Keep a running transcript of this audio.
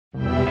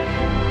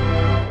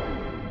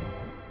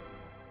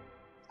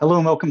Hello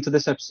and welcome to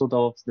this episode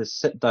of the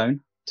Sit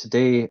Down.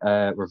 Today,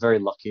 we're very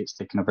lucky. It's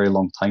taken a very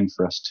long time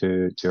for us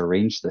to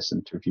arrange this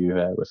interview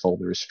with all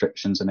the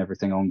restrictions and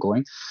everything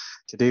ongoing.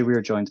 Today, we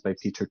are joined by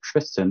Pieter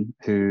Tritton,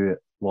 who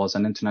was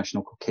an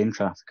international cocaine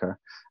trafficker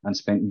and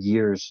spent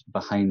years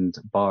behind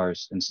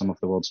bars in some of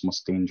the world's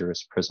most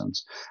dangerous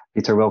prisons.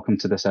 Peter, welcome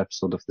to this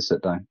episode of the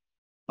Sit Down.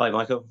 Hi,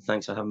 Michael.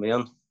 Thanks for having me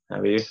on. How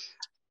are you?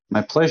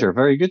 My pleasure.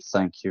 Very good,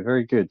 thank you.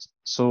 Very good.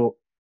 So,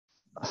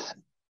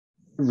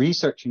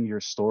 researching your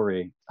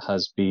story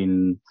has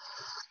been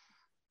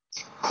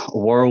a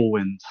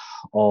whirlwind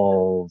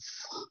of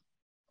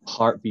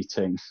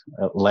heart-beating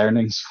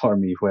learnings for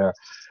me, where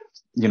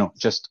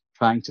just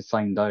trying to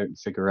find out and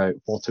figure out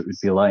what it would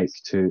be like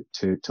to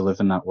live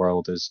in that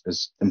world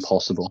is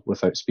impossible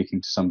without speaking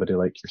to somebody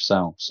like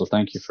yourself. So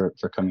thank you for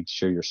coming to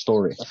share your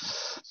story.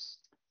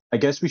 I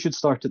guess we should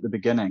start at the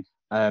beginning.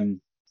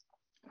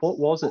 What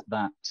was it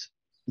that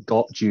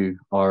got you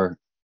or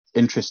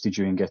interested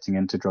you in getting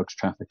into drugs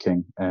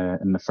trafficking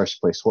in the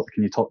first place? What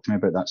can you talk to me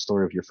about that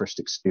story of your first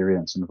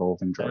experience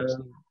involving drugs?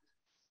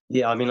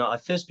 Yeah, I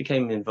first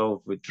became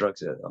involved with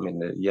drugs at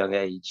a young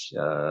age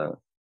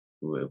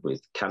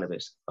with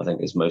cannabis. I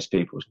think as most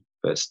people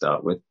first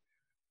start with,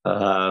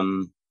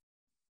 um,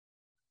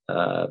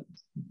 uh,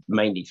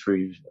 mainly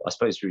through, I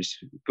suppose, through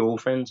school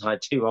friends. I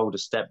had two older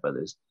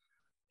stepbrothers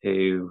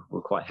who were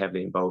quite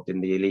heavily involved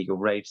in the illegal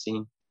rave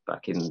scene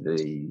back in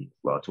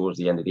towards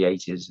the end of the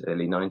 80s,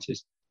 early 90s.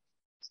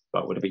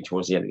 Well, it would have been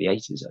towards the end of the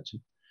 80s,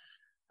 actually.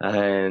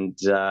 And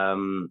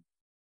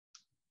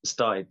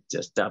started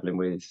just dabbling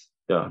with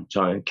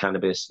trying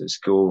cannabis at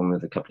school and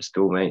with a couple of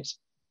schoolmates.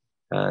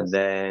 And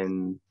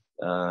then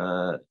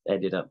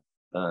ended up,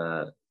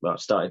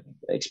 started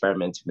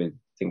experimenting with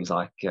things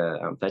like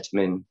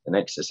amphetamine and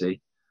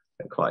ecstasy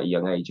at quite a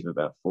young age of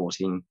about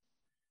 14.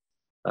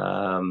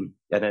 And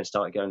then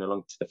started going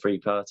along to the free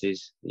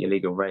parties, the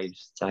illegal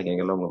raves,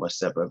 tagging along with my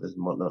stepbrothers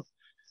and whatnot,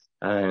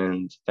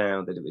 and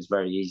found that it was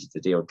very easy to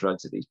deal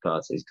drugs at these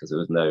parties because there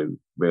was no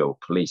real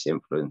police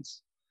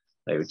influence.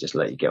 They would just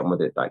let you get on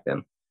with it back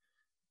then.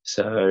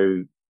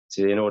 So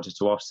in order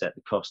to offset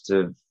the cost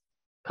of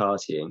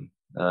partying,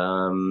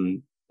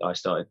 I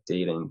started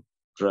dealing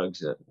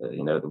drugs at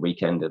the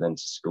weekend and then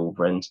to school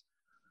friends.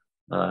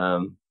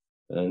 And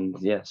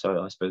yeah,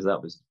 so I suppose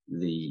that was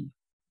the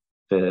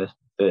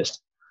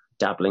first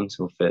dabbling,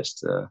 so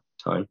first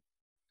time.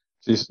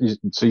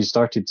 So you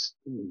started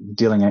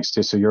dealing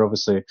ecstasy. So you're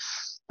obviously,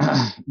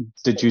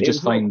 did you It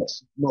just was find?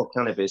 more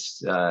cannabis,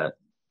 to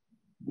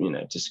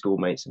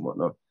schoolmates and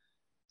whatnot.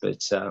 But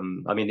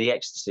the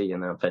ecstasy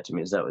and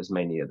amphetamines, that was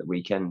mainly at the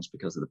weekends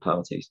because of the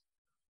parties.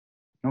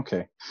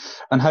 Okay,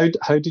 and how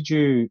did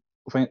you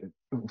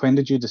when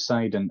did you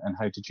decide and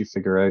how did you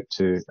figure out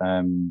to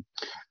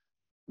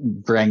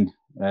bring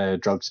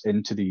drugs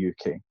into the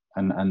UK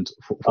and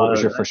what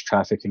was your first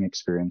trafficking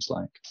experience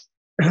like?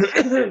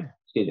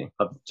 Excuse me,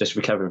 I'm just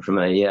recovering from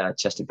a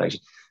chest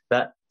infection.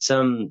 That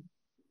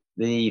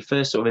the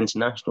first sort of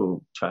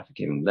international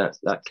trafficking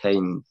that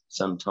came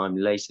sometime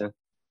later.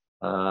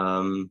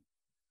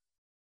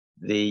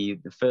 The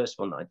first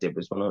one that I did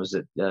was when I was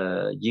at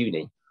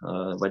uni.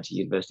 I went to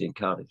university in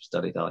Cardiff,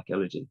 studied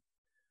archaeology,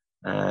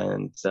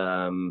 and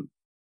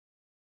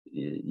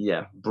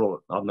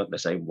brought. I'm not going to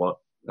say what,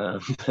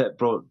 but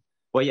brought.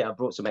 Well, yeah, I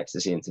brought some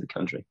ecstasy into the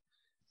country.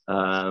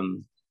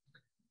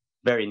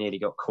 Very nearly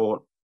got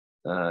caught.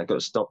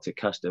 Got stopped at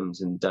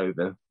customs in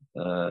Dover.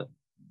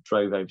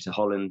 Drove over to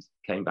Holland.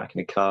 Came back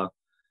in a car,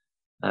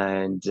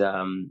 and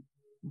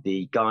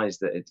the guys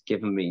that had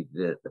given me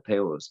the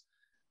pills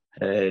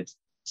had.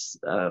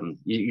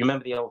 You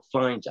remember the old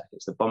flying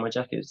jackets, the bomber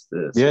jackets,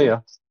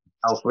 Yeah.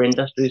 Alpha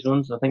Industries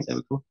ones, I think they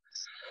were called.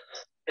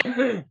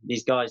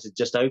 These guys had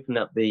just opened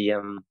up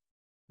the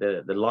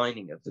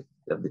lining of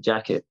the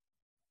jacket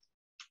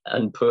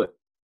and put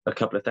a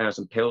couple of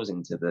thousand pills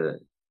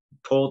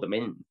poured them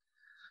in.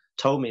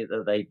 Told me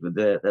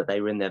that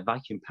they were in their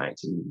vacuum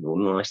packed and all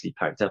nicely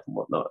packed up and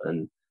whatnot,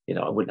 and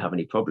I wouldn't have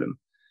any problem.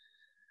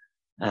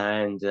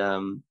 And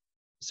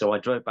so I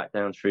drove back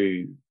down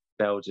through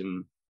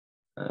Belgium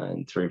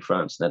and through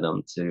France, then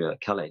on to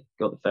Calais.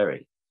 Got the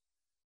ferry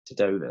to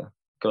Dover.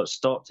 Got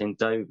stopped in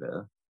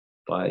Dover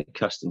by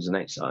customs and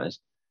excise,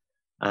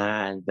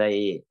 and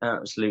they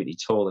absolutely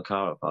tore the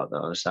car apart that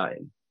I was sat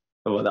in,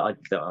 or that I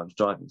was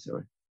driving,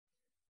 sorry.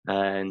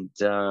 And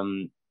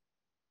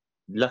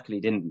luckily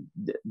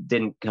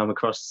didn't come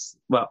across.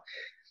 Well,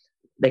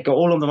 they got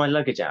all of my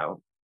luggage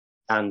out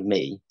and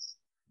me,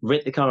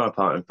 ripped the car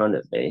apart in front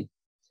of me,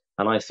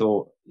 and I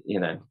thought,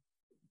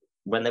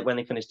 when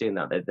they finished doing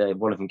that,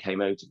 one of them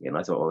came over to me, and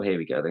I thought, oh, here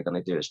we go, they're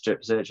going to do a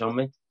strip search on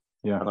me.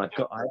 Yeah. And I had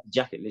the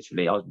jacket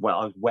literally. I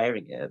was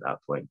wearing it at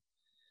that point,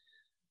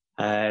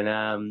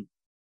 and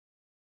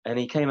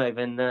he came over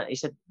and he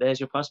said, "There's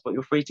your passport.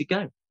 You're free to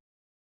go."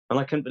 And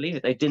I couldn't believe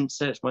it. They didn't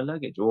search my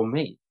luggage or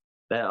me.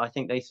 I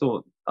think they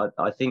thought.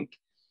 I think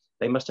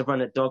they must have run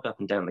a dog up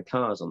and down the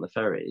cars on the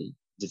ferry,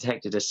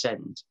 detected a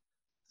scent,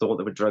 thought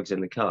there were drugs in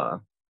the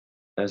car,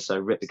 and so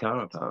ripped the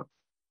car apart.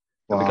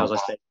 Wow. And because I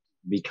said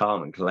be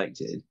calm and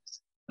collected,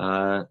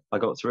 I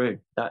got through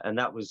that, and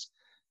that was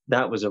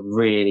a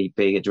really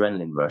big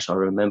adrenaline rush. I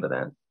remember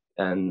that,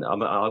 and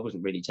I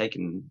wasn't really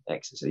taking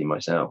ecstasy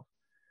myself,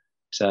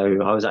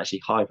 so I was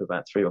actually high for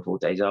about 3 or 4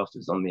 days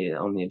afterwards on the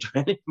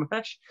adrenaline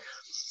rush,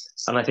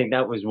 and I think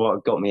that was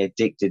what got me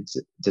addicted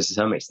to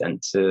some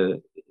extent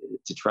to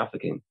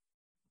trafficking,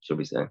 should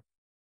we say?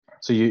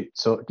 So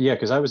yeah,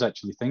 because I was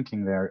actually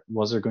thinking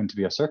was there going to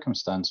be a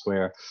circumstance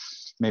where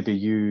maybe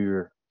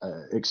your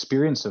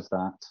experience of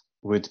that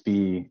would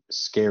be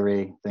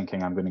scary,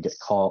 thinking I'm going to get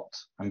caught,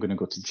 I'm going to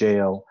go to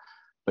jail,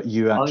 but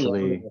you Oh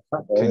actually yeah,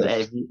 kind of,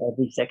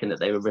 every second that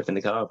they were ripping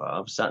the car apart, I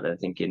was sat there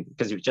thinking,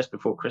 because it was just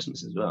before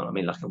Christmas as well. I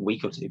mean, like a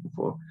week or two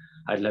before,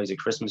 I had loads of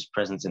Christmas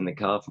presents in the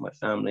car for my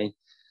family,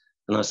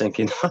 and I was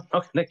thinking, I'm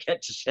not going to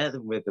get to share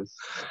them with them.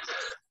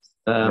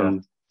 yeah,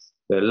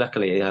 But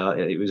luckily,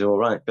 it was all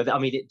right. But I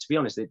mean, to be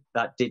honest,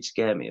 that did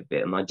scare me a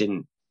bit, and I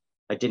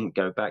didn't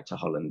go back to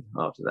Holland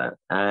after that.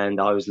 And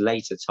I was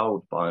later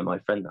told by my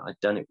friend that I'd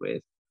done it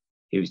with,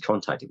 who was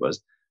contacted,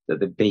 was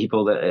that the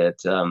people that had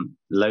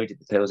loaded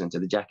the pills into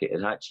the jacket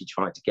had actually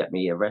tried to get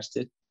me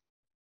arrested.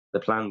 The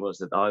plan was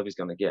that I was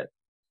going to get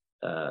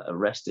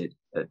arrested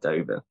at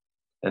Dover,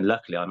 and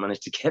luckily I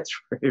managed to get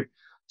through.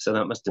 So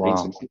that must have been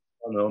some wow. good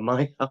fun on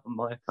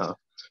my part.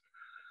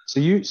 So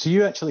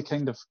you actually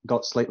kind of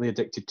got slightly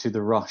addicted to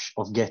the rush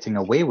of getting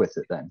away with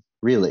it then,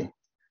 really?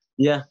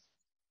 Yeah,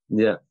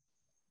 yeah,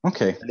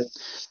 Okay.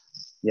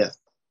 yeah,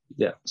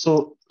 yeah.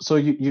 So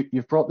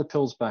you've brought the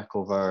pills back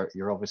over.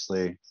 You're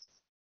obviously,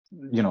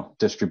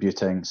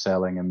 distributing,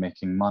 selling, and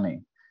making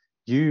money.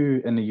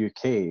 You in the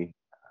UK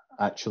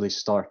actually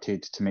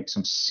started to make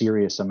some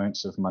serious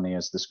amounts of money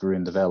as this grew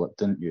and developed,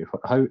 didn't you?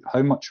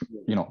 How much,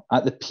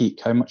 at the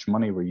peak, how much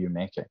money were you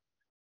making?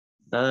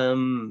 I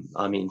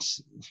mean,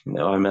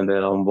 I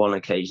remember on one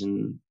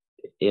occasion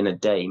in a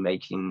day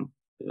making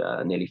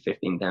nearly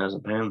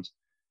 £15,000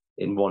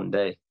 in one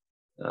day.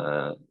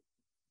 Uh,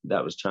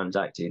 that was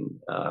transacting,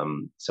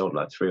 sold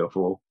like 3 or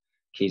 4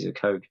 keys of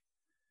coke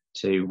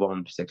to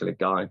one particular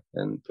guy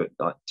and put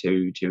like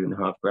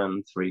 2.5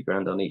 grand, 3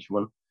 grand on each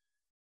one.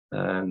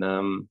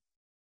 And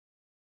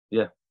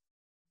yeah,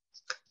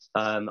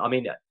 I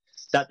mean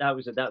that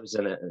was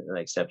an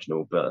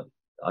exceptional, but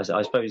I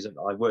suppose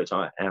I worked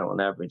out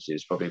on average it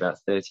was probably about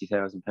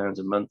 £30,000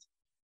 a month.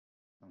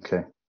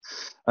 Okay.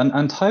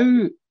 And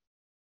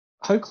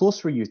how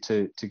close were you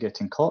to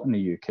getting caught in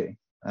the UK?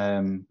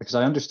 Because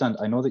I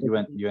know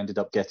that you ended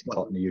up getting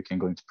caught in the UK and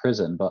going to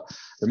prison, but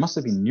there must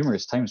have been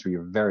numerous times where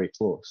you're very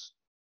close.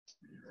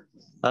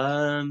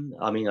 I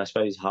mean, I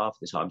suppose half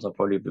the times I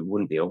probably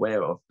wouldn't be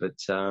aware of, but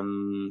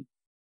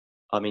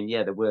I mean,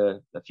 yeah, there were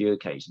a few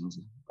occasions.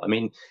 I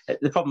mean,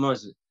 the problem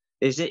was,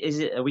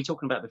 are we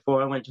talking about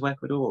before I went to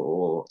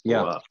Ecuador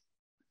Yeah. or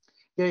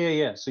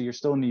Yeah. So you're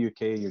still in the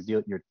UK.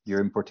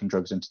 You're importing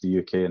drugs into the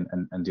UK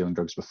and dealing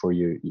drugs before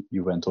you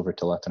went over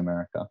to Latin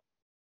America.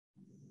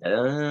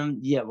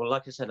 Yeah, well,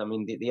 like I said, I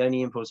mean, the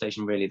only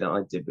importation really that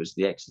I did was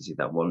the ecstasy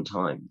that one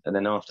time, and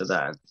then after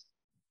that,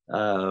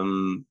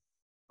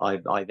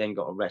 I then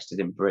got arrested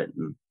in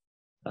Britain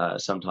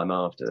sometime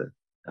after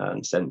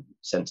and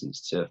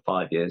sentenced to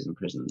 5 years in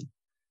prison,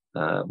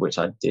 which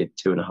I did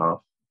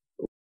 2.5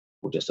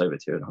 or just over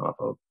 2.5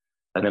 of,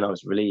 and then I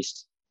was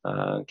released.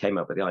 Came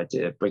up with the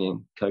idea of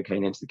bringing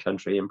cocaine into the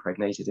country,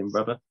 impregnated in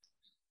rubber,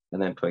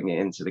 and then putting it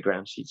into the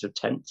ground sheets of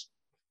tents.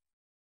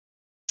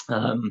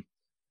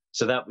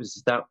 So that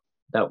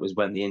was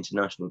when the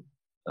international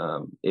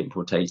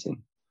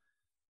importating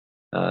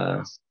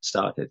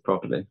started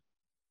properly.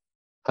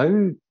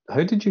 How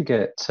did you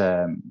get?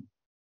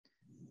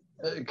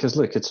 Because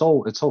look, it's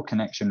all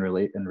connection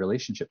relate and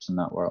relationships in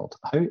that world.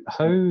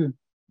 How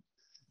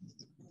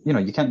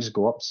you can't just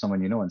go up to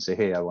someone and say,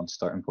 hey, I want to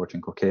start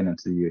importing cocaine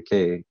into the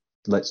UK.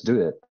 Let's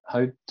do it.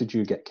 How did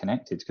you get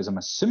connected? Because I'm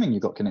assuming you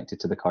got connected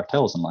to the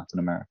cartels in Latin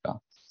America.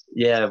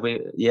 Yeah, it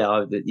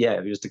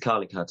was the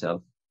Cali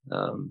cartel.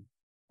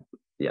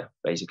 Yeah,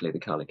 basically the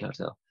Cali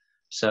cartel.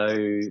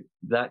 So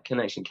that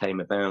connection came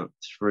about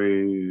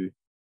through.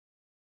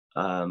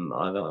 I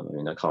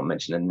mean, I can't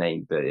mention a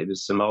name, but it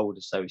was some old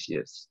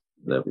associates,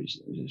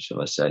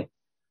 shall I say,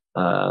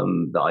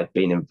 that I'd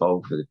been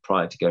involved with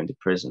prior to going to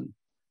prison,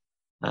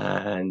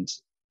 and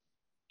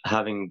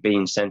having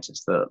been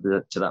sentenced to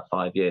that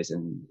 5 years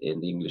in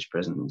the English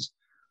prisons,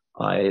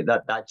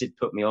 that did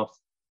put me off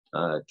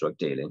drug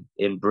dealing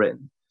in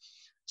Britain.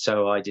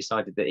 So I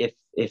decided that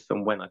if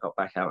and when I got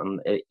back out,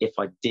 and if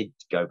I did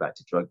go back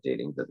to drug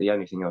dealing, that the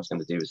only thing I was going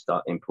to do was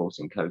start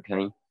importing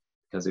cocaine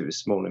because it was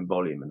small in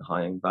volume and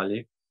high in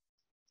value.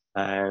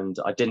 And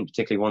I didn't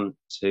particularly want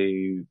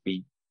to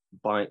be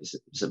buying,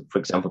 for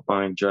example,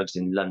 buying drugs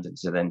in London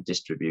to then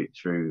distribute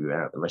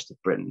throughout the rest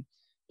of Britain,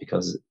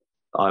 because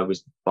I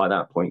was by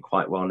that point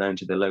quite well known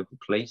to the local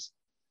police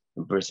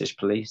and British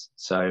police.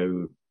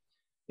 So,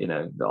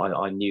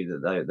 I knew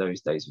that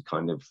those days were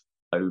kind of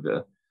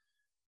over.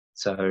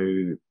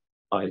 So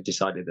I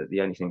decided that the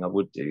only thing I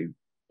would do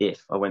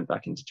if I went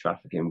back into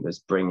trafficking was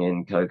bring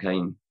in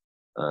cocaine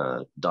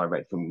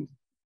direct from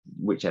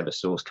whichever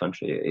source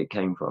country it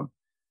came from,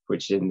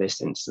 which in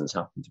this instance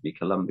happened to be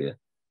Colombia.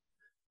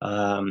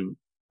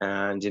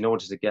 And in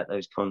order to get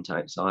those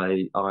contacts,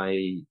 I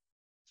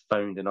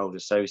phoned an old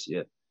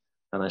associate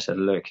and I said,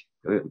 look,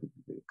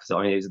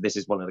 because this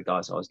is one of the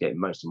guys I was getting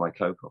most of my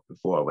coke off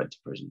before I went to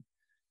prison.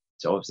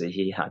 So obviously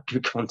he had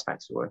good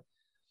contacts for it.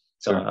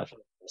 So Sure. I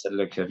said,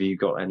 look, have you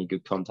got any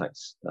good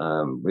contacts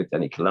with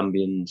any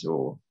Colombians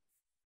or,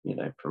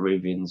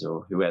 Peruvians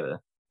or whoever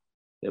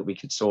that we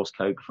could source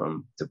coke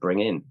from to bring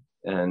in?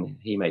 And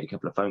he made a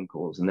couple of phone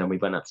calls, and then we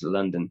went up to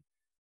London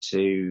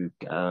to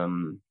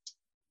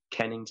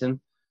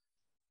Kennington,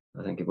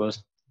 I think it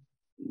was,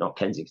 not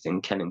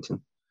Kensington,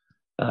 Kennington,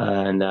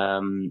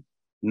 and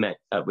met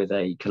up with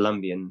a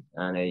Colombian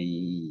and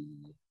a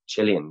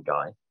Chilean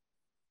guy.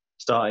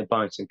 Started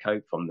buying some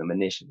coke from them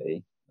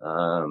initially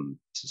to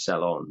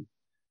sell on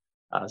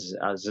as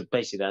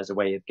basically as a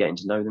way of getting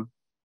to know them.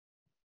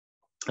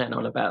 And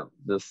on about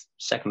the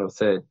second or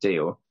third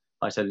deal,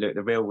 I said, look,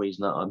 the real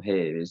reason that I'm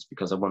here is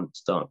because I want to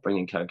start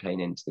bringing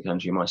cocaine into the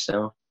country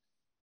myself.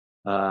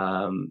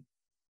 Would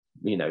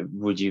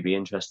you be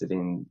interested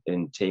in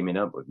teaming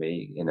up with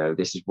me?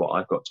 This is what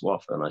I've got to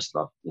offer. And I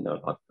said, I've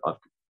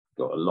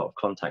got a lot of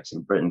contacts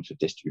in Britain for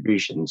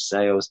distribution,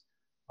 sales.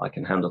 I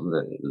can handle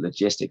the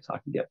logistics. I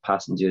can get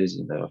passengers.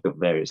 I've got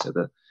various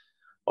other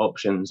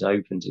options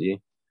open to you.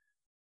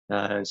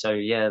 And so,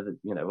 yeah,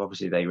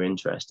 obviously they were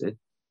interested.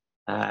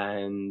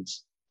 And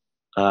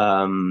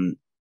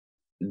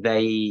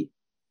they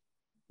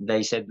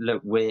said,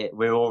 look,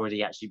 we're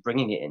already actually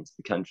bringing it into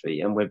the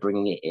country, and we're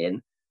bringing it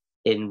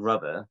in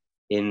rubber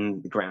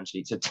in the ground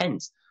sheets of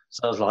tents.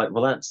 So I was like,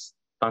 well, that's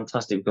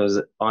fantastic,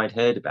 because I'd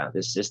heard about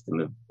this system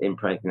of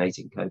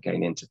impregnating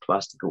cocaine into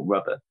plastic or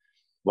rubber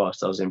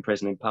whilst I was in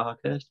prison in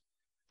Parkhurst.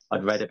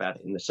 I'd read about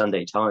it in the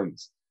Sunday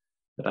Times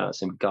about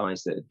some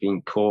guys that had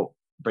been caught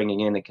bringing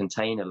in a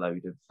container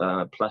load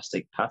of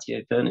plastic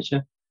patio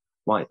furniture,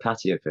 white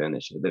patio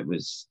furniture that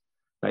was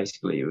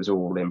basically, it was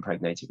all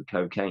impregnated with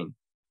cocaine.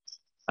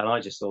 And I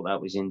just thought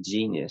that was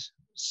ingenious.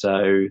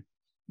 So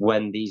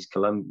when this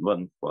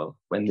Colombian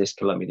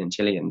and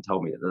Chilean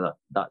told me that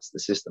that's the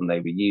system they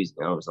were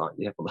using, I was like,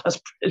 yeah, well,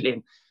 that's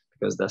brilliant,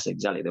 because that's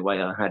exactly the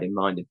way I had in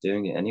mind of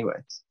doing it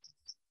anyway.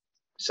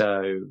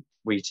 So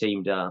we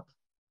teamed up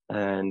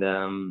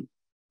and,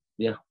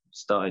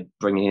 started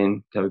bringing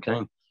in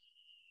cocaine.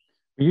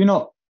 You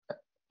not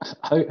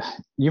how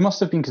you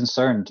must have been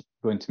concerned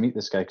going to meet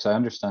this guy, because I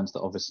understand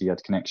that obviously you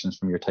had connections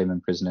from your time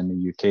in prison in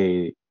the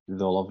UK.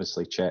 They'll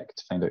obviously check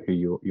to find out who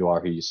you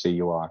are, who you say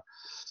you are.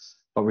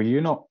 But were you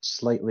not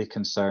slightly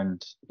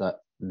concerned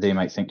that they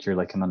might think you're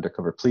like an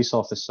undercover police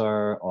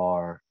officer,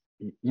 or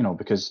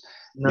because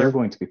they're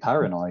going to be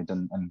paranoid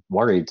and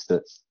worried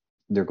that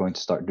they're going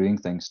to start doing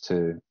things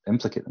to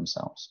implicate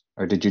themselves?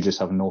 Or did you just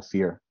have no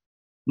fear?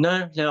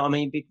 No, I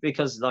mean,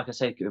 because like I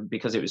said,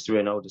 because it was through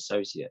an old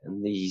associate,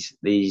 and these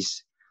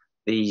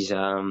the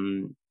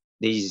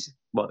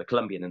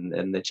Colombian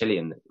and the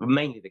Chilean,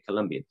 mainly the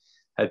Colombian,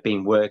 had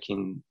been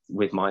working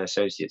with my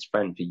associate's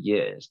friend for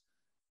years.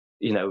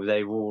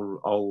 They were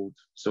all old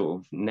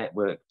sort of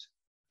networked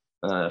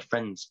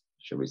friends,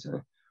 shall we say.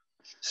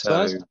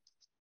 So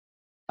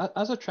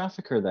as a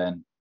trafficker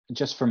then,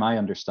 just from my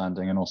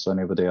understanding, and also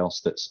anybody else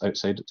that's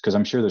outside, because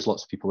I'm sure there's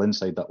lots of people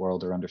inside that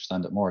world who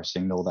understand it more,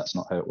 saying, no, that's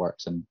not how it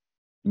works, and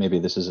maybe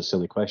this is a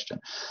silly question.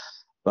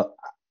 But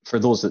for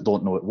those that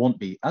don't know, it won't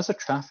be. As a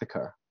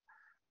trafficker,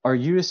 are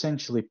you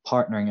essentially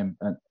partnering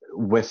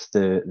with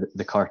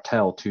the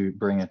cartel to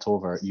bring it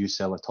over, you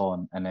sell it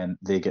on, and then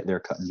they get their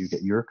cut and you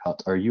get your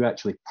cut? Or are you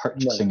actually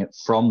purchasing it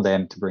from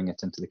them to bring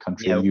it into the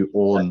country? Yeah,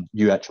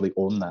 you actually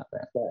own that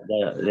then?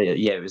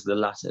 Yeah, it was the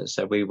latter.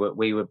 So we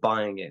were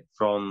buying it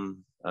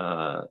from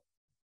the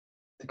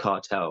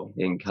cartel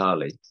in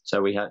Cali.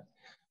 So we had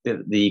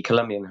the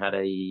Colombian had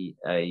a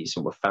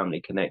sort of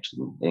family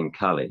connection in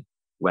Cali,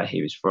 where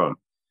he was from.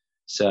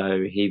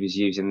 So he was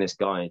using this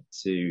guy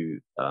to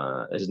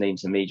as an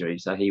intermediary.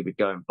 So he would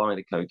go and buy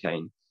the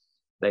cocaine.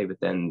 They would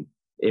then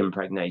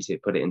impregnate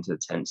it, put it into the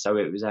tent. So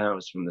it was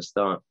ours from the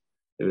start.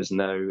 There was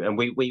no, and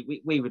we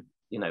would,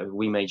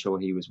 we made sure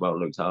he was well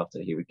looked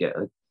after. He would get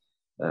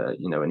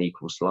an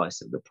equal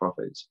slice of the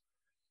profits.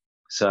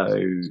 So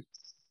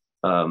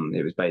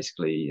it was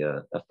basically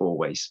a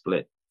four-way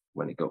split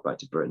when it got back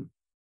to Britain.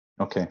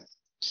 Okay.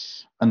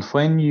 And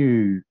when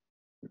you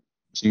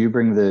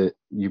bring the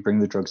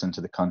drugs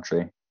into the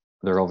country,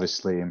 they're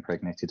obviously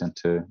impregnated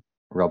into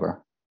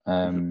rubber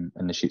in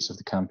the sheets of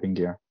the camping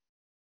gear.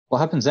 What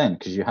happens then?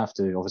 Because you have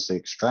to obviously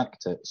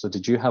extract it. So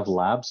did you have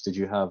labs? Did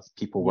you have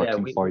people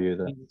working for you?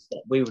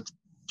 We would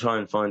try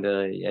and find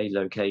a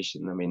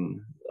location. I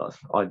mean,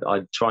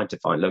 I tried to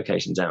find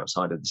locations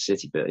outside of the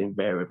city, but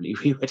invariably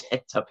we would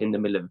end up in the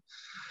middle of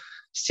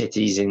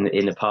cities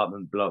in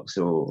apartment blocks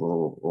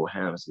or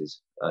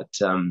houses. But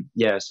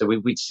so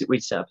we'd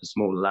set up a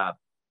small lab,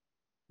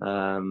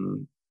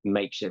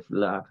 makeshift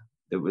lab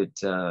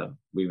that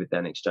we would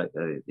then extract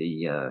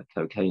the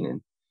cocaine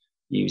in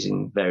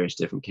using various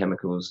different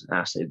chemicals,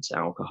 acids,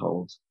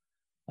 alcohols.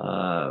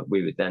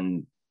 We would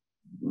then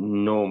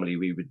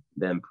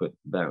put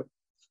about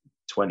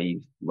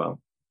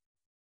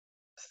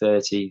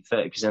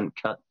 30%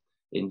 cut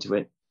into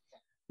it,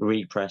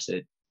 repress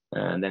it,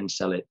 and then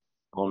sell it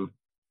on.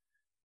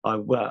 I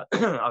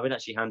would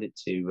actually hand it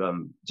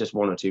to just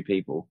one or two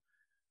people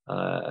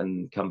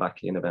and come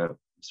back in about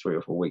 3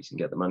 or 4 weeks and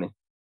get the money,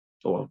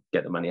 or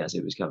get the money as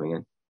it was coming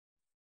in.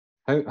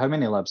 How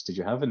many labs did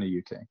you have in the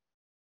UK?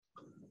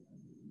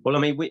 Well, I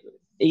mean,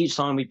 each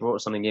time we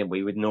brought something in,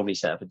 we would normally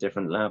set up a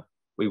different lab.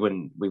 We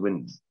wouldn't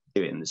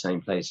do it in the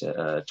same place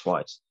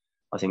twice.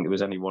 I think there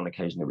was only one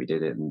occasion that we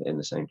did it in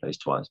the same place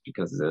twice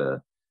because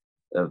of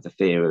the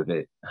fear of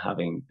it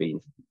having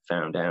been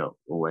found out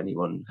or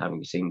anyone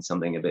having seen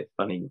something a bit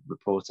funny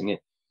reporting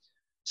it.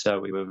 So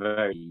we were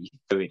very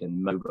fluid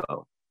and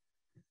mobile.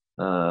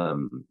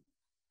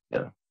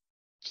 Yeah.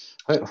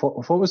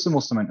 What was the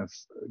most amount of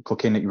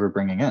cocaine that you were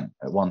bringing in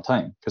at one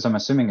time? Because I'm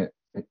assuming it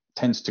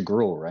tends to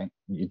grow, right?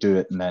 You do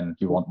it and then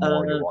you want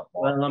more, you want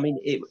more. Well, I mean,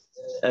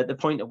 at the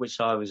point at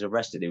which I was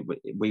arrested,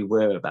 we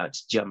were about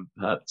to jump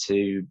up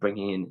to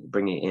bringing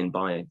it in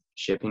by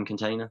shipping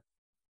container.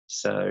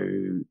 So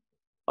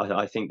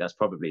I think that's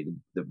probably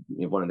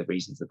one of the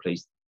reasons the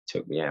police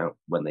took me out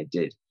when they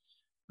did.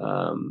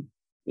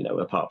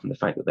 Apart from the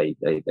fact that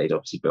they'd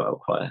obviously built up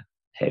quite a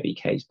heavy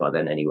case by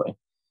then anyway.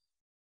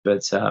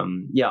 But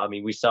yeah, I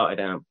mean, we started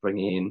out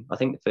bringing in, I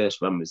think the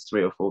first one was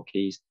 3 or 4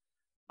 keys.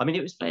 I mean,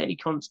 it was fairly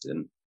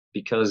constant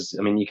because,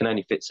 I mean, you can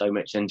only fit so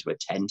much into a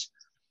tent.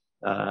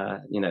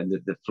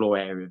 The floor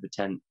area of the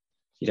tent,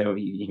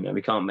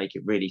 we can't make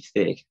it really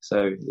thick.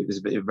 So it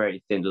was a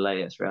very thin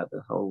layer throughout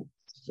the whole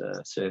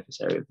surface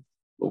area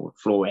or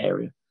floor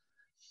area.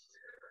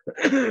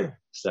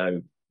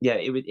 So yeah,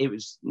 it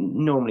was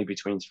normally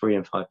between 3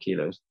 and 5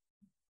 kilos.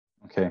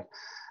 Okay.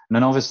 And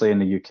then obviously in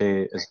the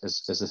UK,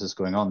 as this is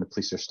going on, the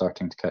police are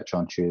starting to catch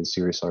on to you. The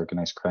Serious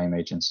Organised Crime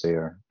Agency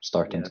are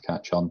starting to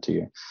catch on to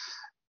you.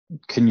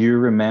 Can you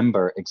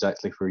remember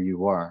exactly where you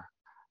were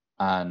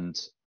and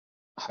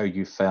how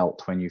you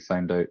felt when you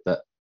found out that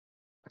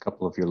a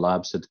couple of your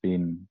labs had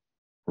been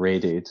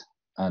raided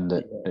and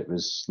it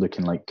was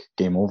looking like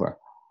game over?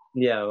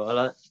 Yeah,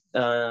 well,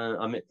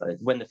 I mean,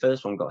 when the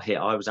first one got hit,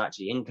 I was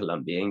actually in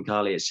Colombia, in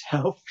Cali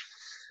itself,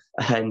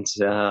 and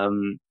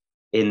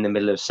in the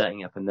middle of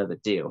setting up another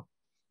deal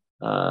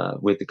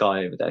with the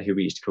guy over there who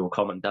we used to call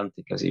Comandante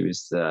because he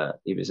was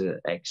an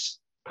ex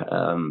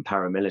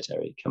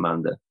paramilitary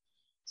commander,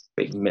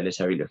 big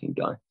military looking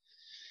guy.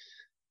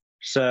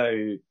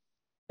 So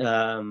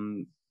I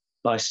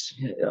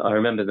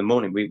remember the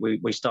morning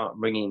we start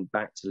ringing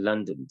back to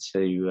London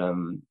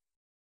to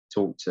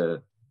talk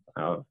to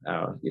our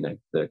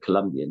the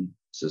Colombian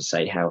to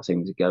say how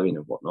things are going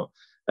and whatnot,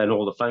 and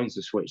all the phones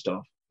are switched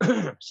off.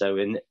 So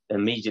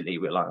immediately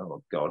we're like,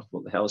 oh God,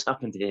 what the hell's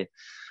happened here?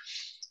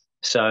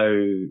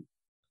 So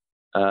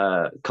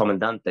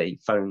Comandante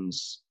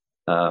phones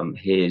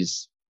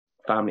his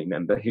family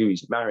member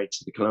who's married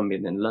to the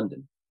Colombian in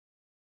London,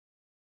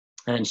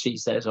 and she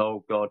says,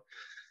 oh God,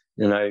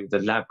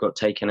 the lab got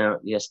taken out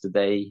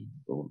yesterday,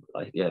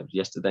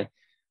 yesterday.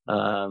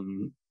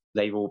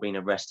 They've all been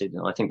arrested.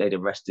 I think they'd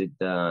arrested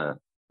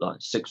like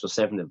 6 or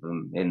 7 of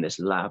them in this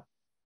lab.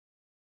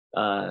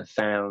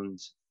 Found,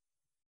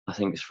 I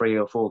think, 3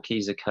 or 4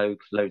 keys of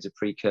coke, loads of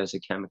precursor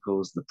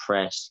chemicals, the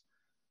press,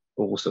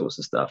 all sorts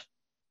of stuff.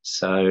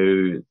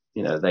 So,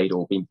 they'd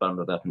all been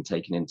bundled up and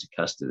taken into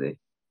custody.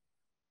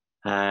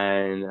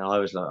 And I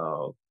was like,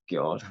 oh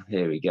God,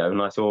 here we go.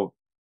 And I thought,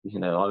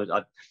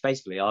 I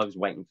was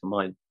waiting for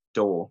my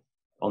door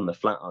on the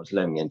flat I was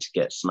living in to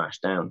get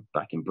smashed down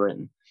back in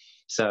Britain.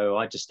 So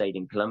I just stayed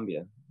in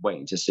Colombia,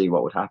 waiting to see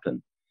what would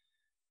happen.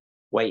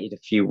 Waited a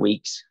few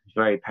weeks,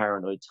 very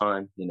paranoid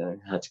time,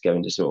 had to go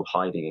into sort of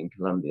hiding in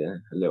Colombia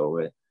a little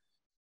bit.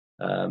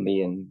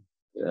 Me and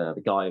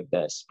the guy over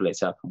there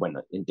split up and went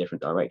in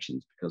different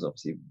directions because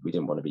obviously we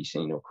didn't want to be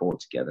seen or caught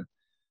together.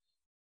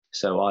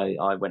 So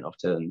I went off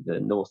to the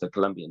north of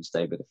Colombia and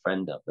stayed with a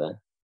friend up there,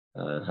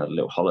 had a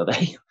little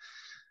holiday.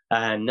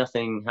 And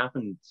nothing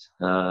happened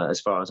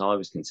as far as I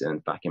was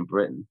concerned back in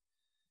Britain.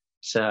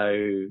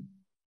 So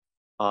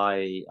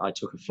I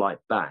took a flight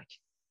back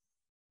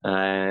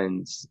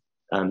and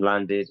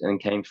landed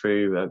and came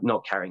through,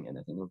 not carrying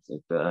anything,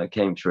 but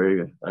came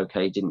through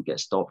okay, didn't get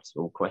stopped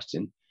or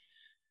questioned.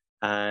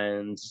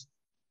 And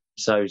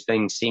so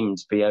things seemed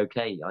to be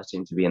okay. I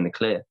seemed to be in the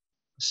clear.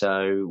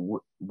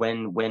 So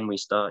when we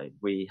started,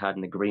 we had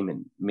an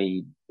agreement,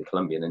 me, the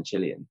Colombian and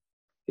Chilean,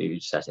 who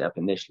set it up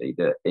initially,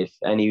 that if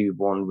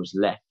anyone was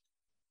left,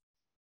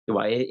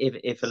 well,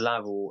 if a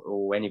lab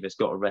or any of us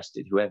got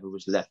arrested, whoever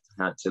was left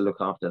had to look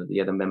after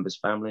the other members'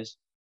 families,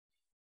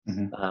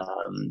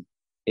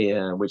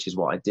 which is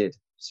what I did.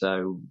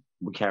 So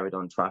we carried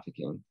on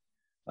trafficking.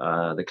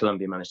 The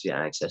Colombian managed to get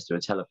access to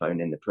a telephone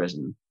in the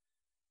prison.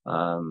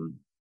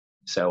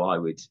 So I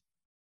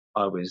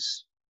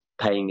was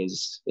paying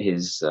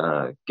his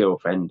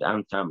girlfriend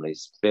and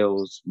family's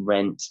bills,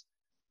 rent,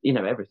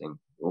 everything,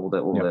 all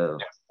the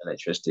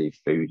electricity,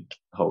 food,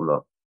 a whole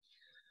lot.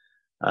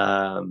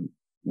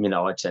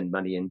 I'd send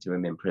money into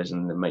him in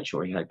prison and make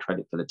sure he had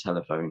credit for the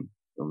telephone,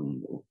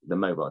 the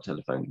mobile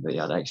telephone that he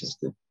had access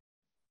to.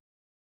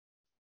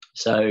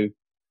 So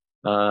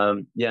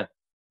Yeah.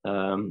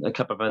 A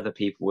couple of other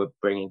people were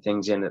bringing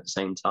things in at the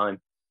same time,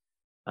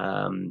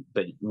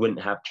 but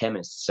wouldn't have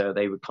chemists, so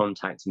they would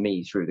contact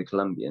me through the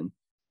Colombian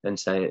and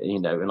say,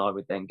 and I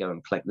would then go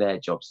and collect their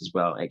jobs as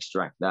well,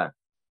 extract that,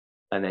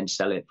 and then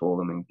sell it for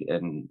them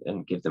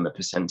and give them a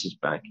percentage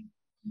back.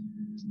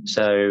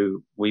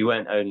 So we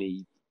weren't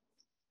only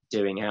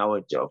doing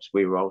our jobs,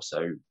 we were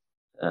also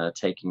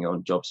taking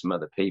on jobs from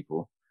other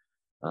people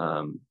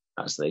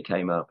as they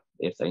came up,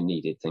 if they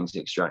needed things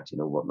extracted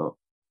or whatnot.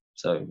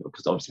 So,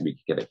 because obviously we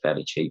could get it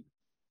fairly cheap.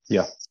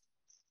 Yeah.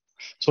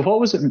 So what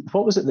was it?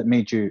 What was it that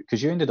made you?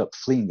 Because you ended up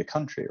fleeing the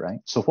country, right?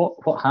 So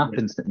what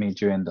happened that made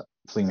you end up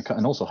fleeing the country?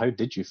 And also, how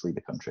did you flee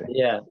the country?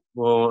 Yeah.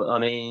 Well, I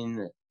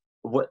mean,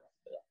 what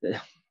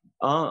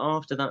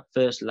after that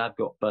first lab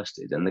got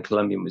busted and the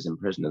Colombian was in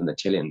prison and the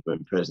Chilean were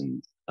in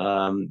prison,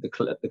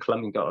 the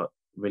Colombian got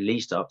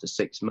released after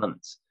 6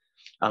 months,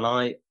 and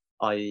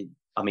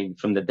I mean,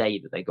 from the day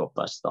that they got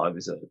busted, I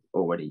was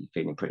already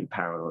feeling pretty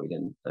paranoid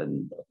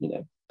and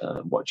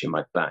watching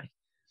my back.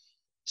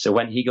 So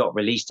when he got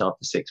released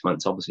after 6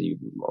 months, obviously,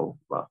 well,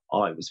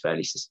 I was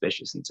fairly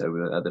suspicious, and so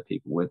were other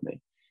people with me.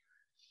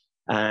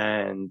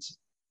 And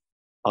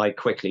I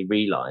quickly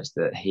realised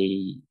that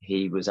he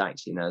was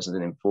acting as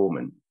an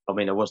informant. I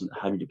mean, I wasn't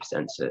 100%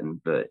 certain,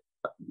 but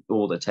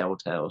all the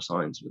telltale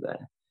signs were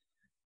there.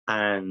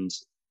 And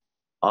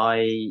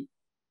I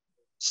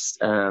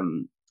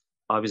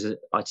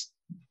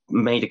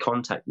made a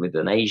contact with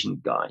an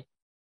Asian guy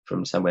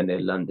from somewhere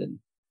near London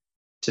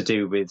to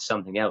do with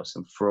something else,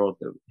 some fraud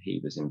that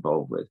he was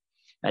involved with.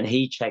 And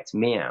he checked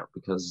me out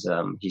because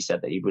he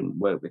said that he wouldn't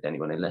work with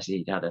anyone unless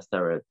he'd had a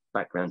thorough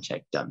background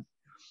check done.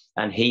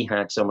 And he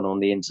had someone on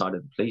the inside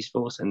of the police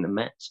force in the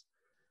Met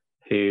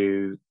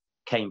who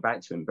came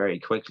back to him very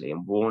quickly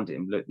and warned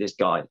him, look, this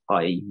guy,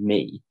 i.e.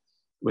 me,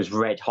 was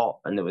red hot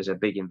and there was a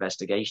big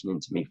investigation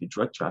into me for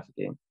drug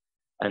trafficking.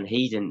 And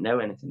he didn't know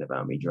anything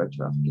about me drug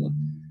trafficking.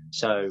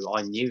 So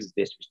I knew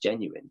this was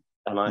genuine.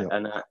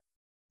 And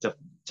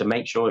to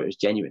make sure it was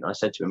genuine, I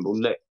said to him, well,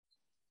 look,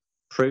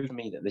 prove to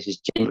me that this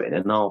is genuine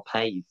and I'll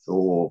pay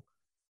for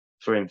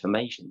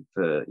information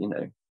so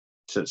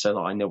that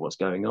I know what's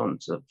going on,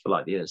 for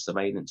like the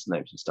surveillance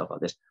notes and stuff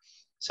like this.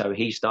 So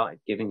he started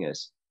giving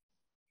us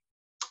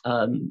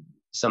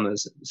some of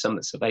the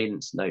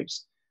surveillance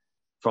notes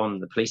from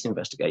the police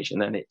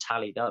investigation, and it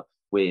tallied up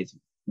with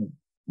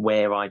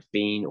where I'd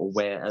been or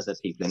where other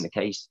people in the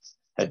case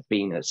had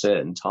been at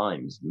certain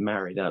times,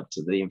 married up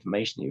to the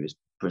information he was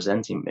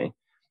presenting me.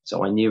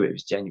 So I knew it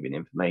was genuine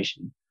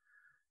information.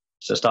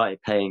 So I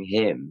started paying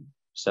him,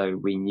 so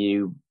we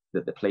knew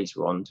that the police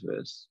were onto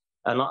us.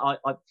 And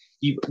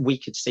we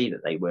could see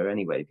that they were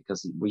anyway,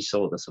 because we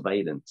saw the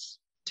surveillance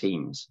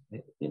teams,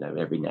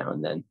 every now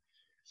and then.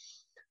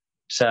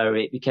 So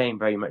it became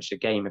very much a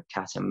game of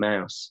cat and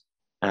mouse,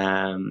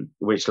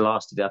 which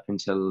lasted up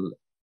until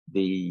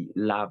the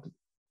lab.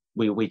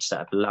 We'd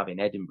set up a lab in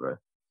Edinburgh,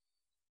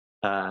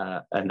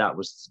 and that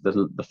was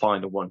the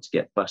final one to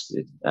get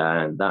busted,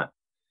 and that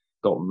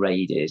got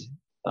raided.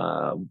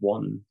 I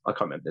can't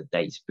remember the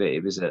date, but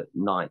it was at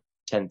night,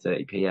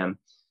 10:30 p.m.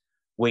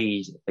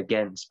 We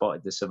again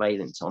spotted the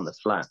surveillance on the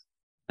flat,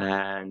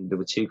 and there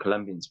were two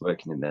Colombians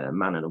working in there, a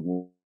man and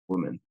a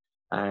woman.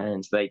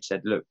 And they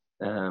said, look,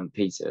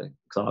 Peter,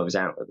 because I was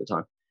out at the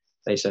time,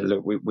 they said,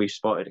 look, we've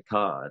spotted a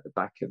car at the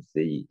back of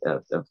the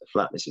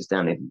flat. This is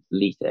down in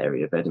Leith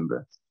area of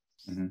Edinburgh.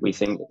 Mm-hmm. We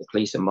think that the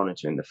police are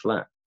monitoring the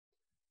flat.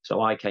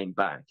 So I came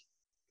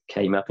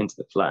up into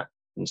the flat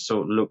and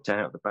sort of looked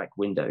out the back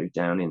window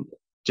down in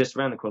just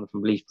around the corner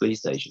from Leith police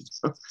station.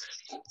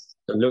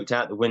 I looked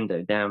out the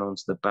window down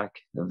onto the back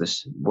of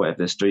this,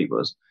 whatever the street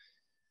was.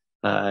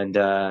 And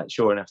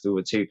sure enough, there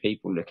were two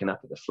people looking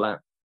up at the flat,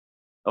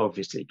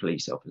 obviously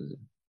police officers.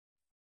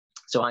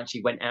 So I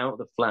actually went out of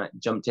the flat,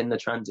 jumped in the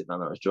transit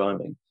van I was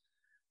driving,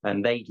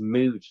 and they'd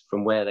moved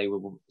from where they were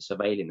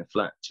surveilling the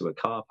flat to a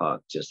car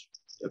park just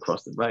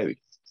across the road.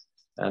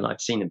 And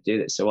I'd seen them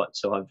do this. So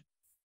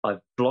I've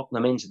blocked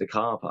them into the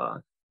car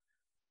park,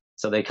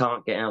 so they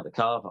can't get out of the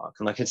car park.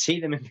 And I can see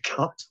them in the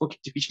car talking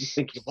to each other,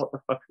 thinking, what the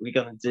fuck are we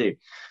going to do?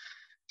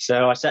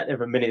 So I sat there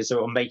for a minute,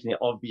 sort of making it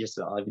obvious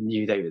that I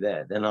knew they were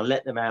there. Then I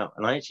let them out,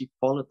 and I actually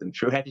followed them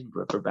through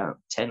Edinburgh for about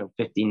 10 or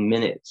 15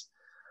 minutes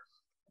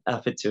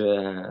up into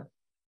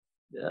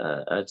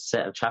a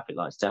set of traffic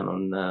lights down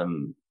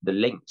on the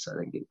links, I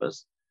think it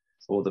was,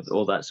 all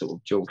that sort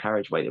of dual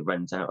carriageway that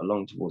runs out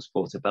along towards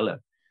Portobello.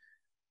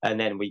 And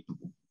then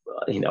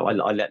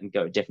I let them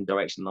go a different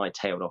direction, and I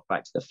tailed off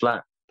back to the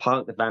flat,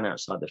 parked the van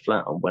outside the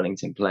flat on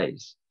Wellington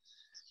Place.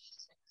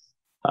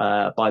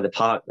 By the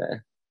park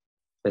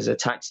there's a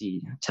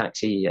taxi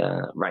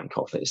rank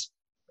office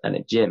and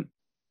a gym.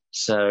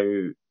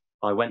 So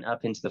I went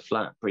up into the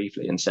flat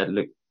briefly and said,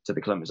 look, to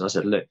the Colombians, I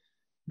said, look,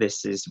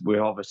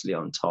 we're obviously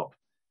on top.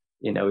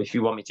 If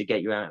you want me to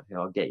get you out of here,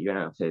 I'll get you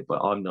out of here, but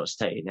I'm not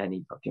staying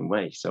any fucking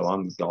way, so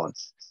I'm gone.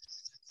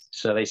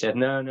 So they said,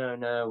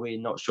 no, we're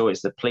not sure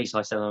it's the police.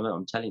 I said,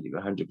 I'm telling you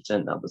 100%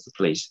 that was the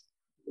police,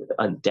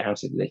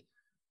 undoubtedly.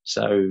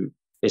 So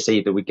it's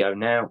either we go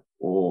now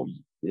or,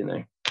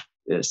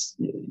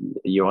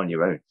 you're on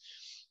your own.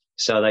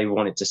 So they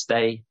wanted to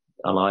stay,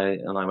 and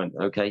I went,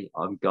 okay,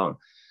 I'm gone.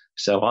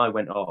 So I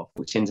went off,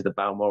 which into the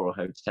Balmoral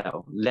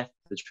Hotel, left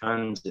the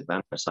transit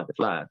van outside the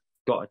flat,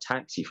 got a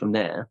taxi from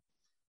there.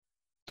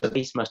 The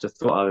police must have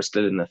thought I was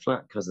still in the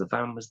flat because the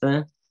van was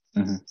there.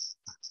 Mm-hmm.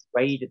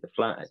 Raided the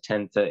flat at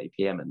 10:30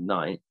 p.m. at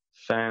night,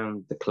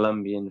 found the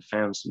Colombian,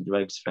 found some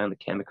drugs, found the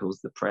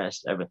chemicals, the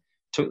press, everything.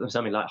 Took them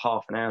something like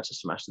half an hour to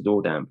smash the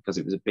door down because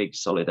it was a big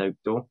solid oak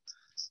door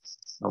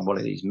on one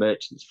of these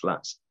merchants'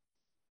 flats.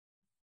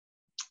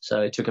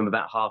 So it took them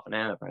about half an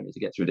hour apparently to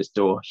get through this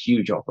door.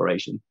 Huge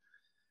operation.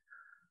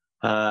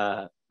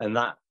 And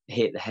that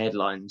hit the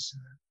headlines.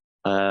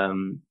 I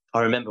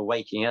remember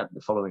waking up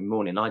the following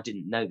morning. I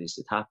didn't know this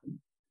had happened.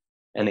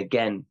 And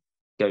again,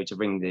 go to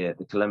ring the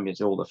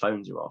Colombians, all the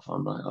phones are off.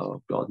 I'm like,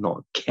 oh God,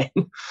 not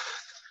again.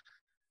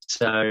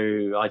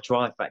 So I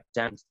drive back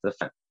down to the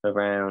flat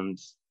around,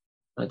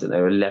 I don't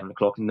know, 11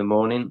 o'clock in the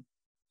morning.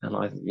 And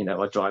I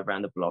drive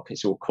around the block.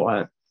 It's all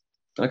quiet.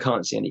 I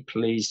can't see any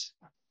police.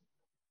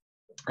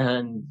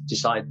 And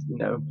decide,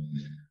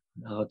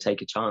 I'll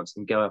take a chance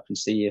and go up and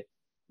see if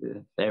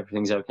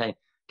everything's okay.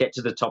 Get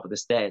to the top of the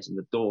stairs and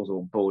the door's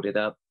all boarded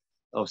up.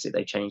 Obviously,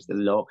 they changed the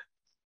lock.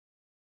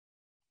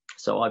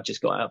 So I've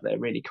just got out there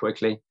really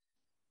quickly.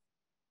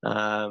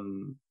 I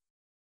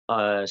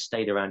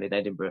stayed around in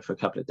Edinburgh for a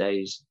couple of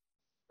days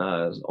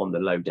on the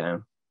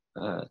lowdown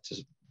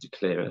to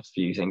clear a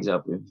few things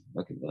up with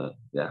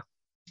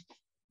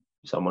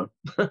someone.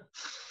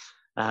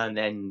 And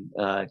then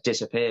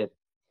disappeared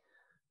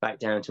back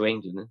down to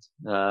England.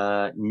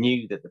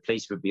 Knew that the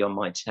police would be on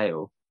my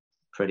tail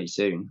pretty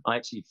soon. I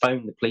actually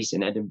phoned the police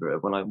in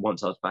Edinburgh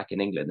once I was back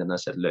in England, and I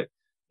said, look,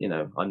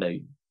 I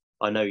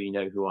know you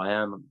know who I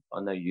am.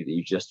 I know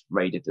you just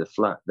raided the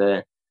flat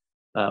there.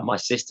 My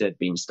sister had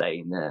been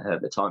staying there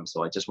at the time,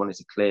 so I just wanted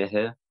to clear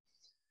her.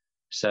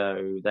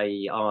 So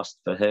they asked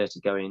for her to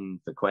go in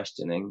for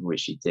questioning,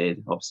 which she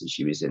did. Obviously,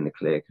 she was in the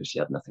clear because she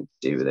had nothing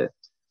to do with it.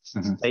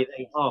 Mm-hmm. They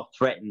half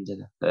threatened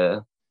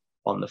her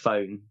on the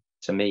phone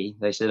to me.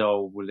 They said,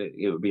 oh, well,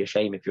 it would be a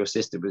shame if your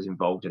sister was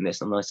involved in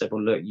this. And I said,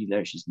 well, look,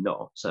 she's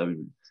not, so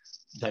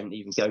don't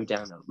even go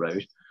down that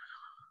road.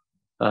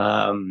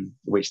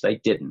 Which they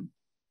didn't,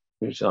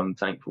 which I'm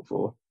thankful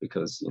for,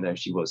 because,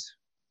 she was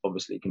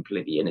obviously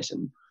completely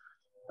innocent.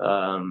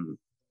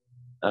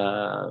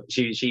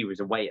 She was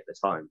away at the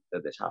time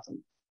that this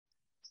happened.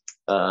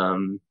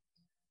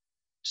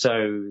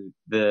 So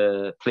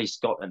the police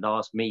Scotland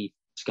asked me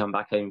to come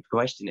back home for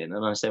questioning,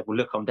 and I said, well,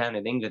 look, I'm down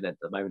in England at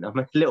the moment. I'm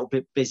a little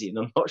bit busy and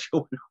I'm not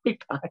sure when I'll be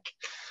back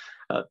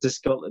to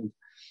Scotland.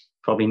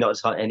 Probably not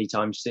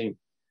anytime soon.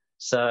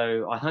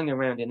 So I hung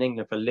around in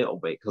England for a little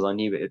bit because I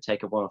knew it would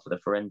take a while for the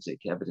forensic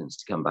evidence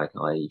to come back,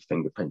 i.e.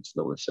 fingerprints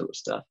and all this sort of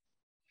stuff.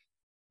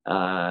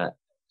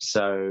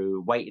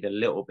 So waited a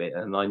little bit,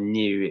 and I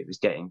knew it was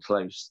getting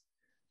close.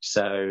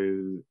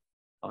 So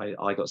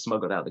I got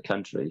smuggled out of the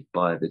country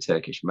by the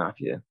Turkish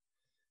mafia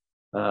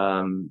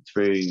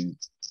through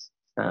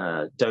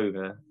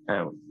Dover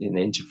out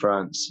into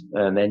France,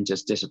 and then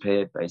just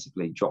disappeared,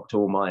 basically. Dropped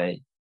all my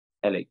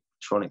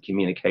electronic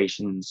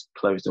communications,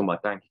 closed all my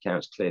bank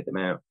accounts, cleared them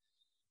out.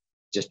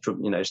 Just,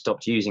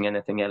 stopped using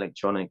anything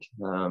electronic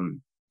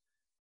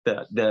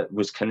that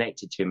was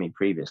connected to me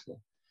previously.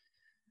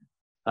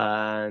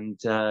 And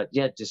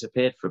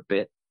disappeared for a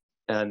bit,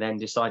 and then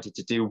decided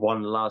to do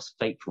one last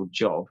fateful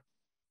job,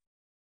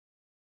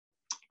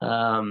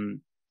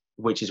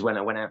 which is when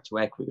I went out to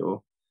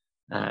Ecuador,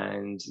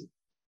 and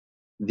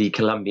the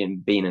Colombian,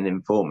 being an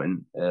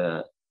informant,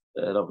 had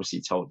obviously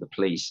told the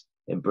police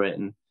in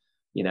Britain,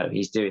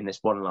 he's doing this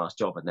one last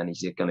job, and then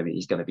he's going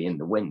to be in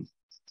the wind.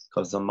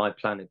 Because my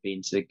plan had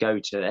been to go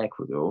to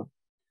Ecuador,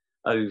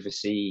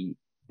 oversee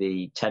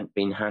the tent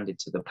being handed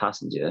to the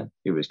passenger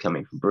who was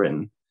coming from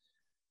Britain.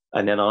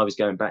 And then I was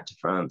going back to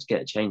France,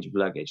 get a change of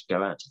luggage,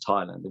 go out to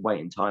Thailand, and wait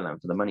in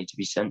Thailand for the money to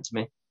be sent to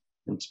me,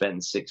 and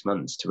spend 6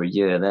 months to a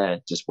year there,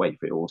 just wait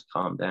for it all to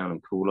calm down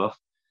and cool off.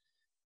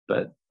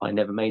 But I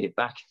never made it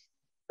back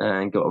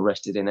and got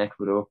arrested in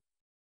Ecuador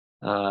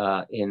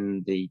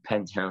in the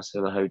penthouse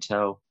of a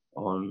hotel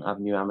on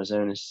Avenue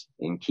Amazonas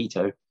in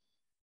Quito,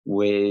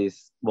 with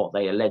what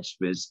they alleged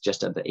was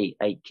just under 8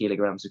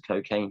 kilograms of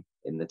cocaine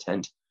in the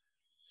tent.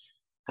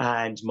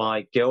 And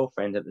my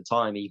girlfriend at the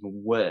time,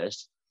 even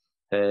worse,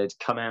 had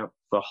come out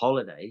for a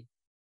holiday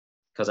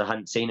because I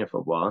hadn't seen her for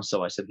a while.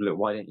 So I said, look,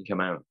 why don't you come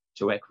out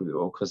to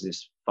Ecuador, because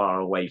it's far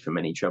away from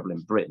any trouble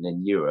in Britain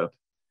and Europe.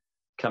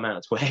 Come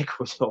out to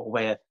Ecuador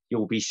where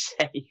you'll be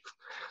safe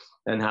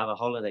and have a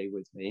holiday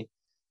with me.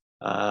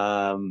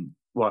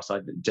 Whilst I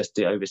just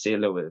did oversee a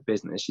little bit of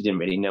business, she didn't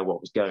really know what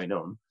was going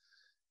on.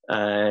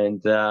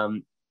 And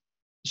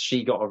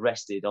she got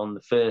arrested on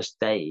the first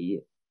day,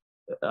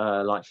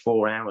 like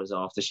 4 hours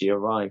after she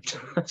arrived.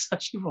 So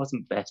she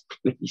wasn't best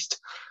pleased.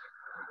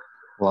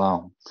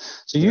 Wow.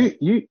 So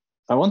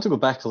I want to go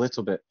back a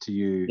little bit to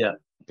you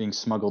being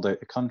smuggled out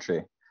the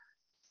country.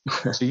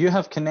 So you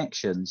have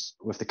connections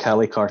with the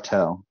Cali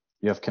cartel.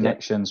 You have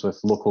connections with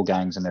local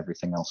gangs and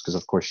everything else, because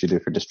of course you do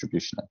for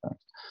distribution, I think.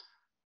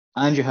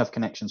 and you have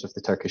connections with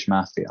the Turkish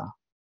mafia.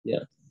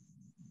 Yeah.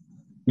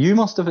 You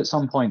must have at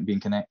some point been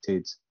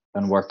connected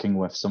and working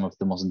with some of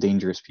the most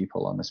dangerous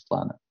people on this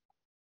planet.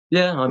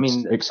 Yeah, I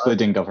mean,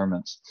 excluding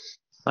governments.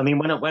 I mean,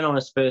 when I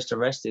was first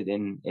arrested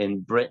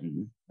in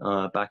Britain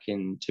back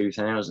in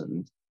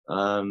 2000,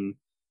 the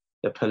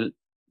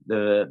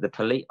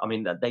police. I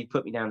mean, they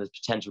put me down as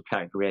potential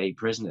Category A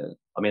prisoner.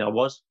 I mean, I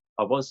was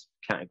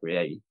Category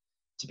A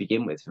to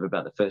begin with for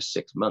about the first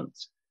 6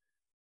 months,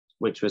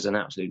 which was an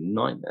absolute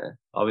nightmare.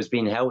 I was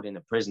being held in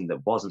a prison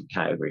that wasn't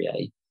Category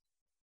A.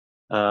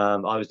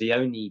 I was the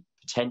only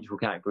potential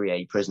Category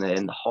A prisoner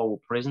in the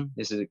whole prison.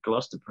 This is a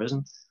Gloucester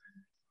prison,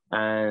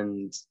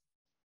 and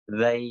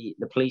the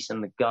police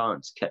and the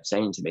guards kept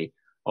saying to me,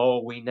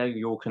 "Oh, we know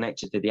you're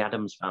connected to the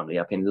Adams family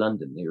up in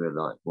London, who were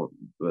like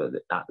were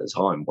at the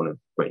time one of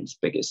Britain's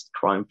biggest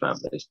crime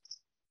families."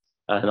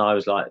 And I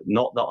was like,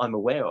 "Not that I'm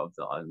aware of.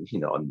 That I'm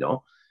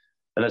not."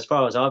 And as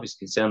far as I was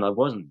concerned, I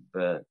wasn't.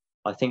 But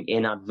I think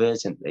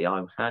inadvertently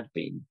I had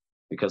been,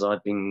 because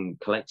I'd been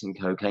collecting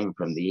cocaine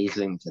from the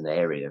Islington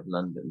area of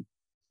London.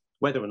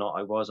 Whether or not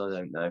I was, I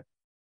don't know.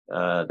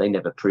 They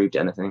never proved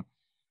anything.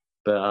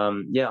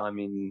 But yeah, I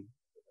mean,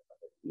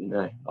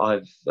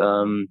 I've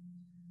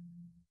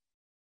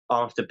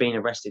after being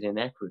arrested in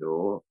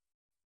Ecuador,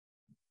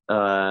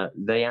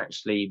 they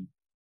actually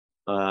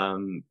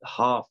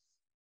half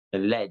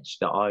alleged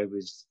that I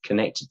was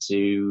connected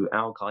to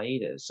Al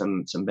Qaeda,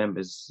 some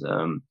members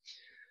of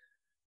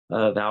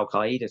Al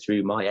Qaeda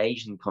through my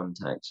Asian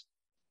contacts.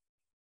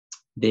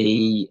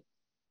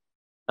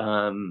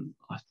 I'm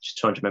just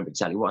trying to remember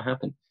exactly what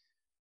happened.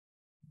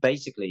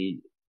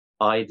 Basically,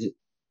 I'd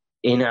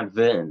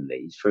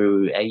inadvertently,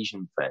 through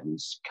Asian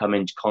friends, come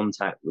into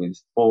contact with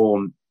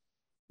 4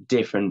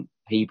 different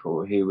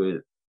people who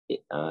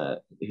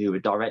were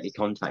directly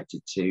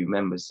contacted to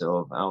members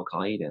of Al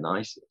Qaeda and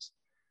ISIS,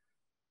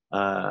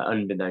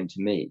 unbeknown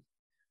to me.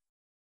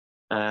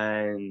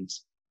 And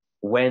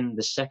when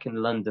the second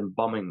London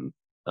bombing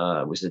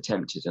was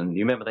attempted, and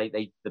you remember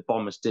the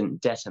bombers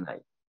didn't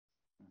detonate.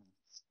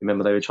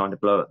 Remember, they were trying to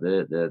blow up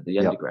the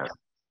underground.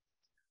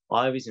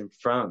 I was in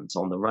France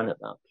on the run at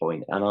that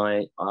point, and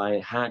I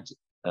had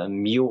a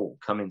mule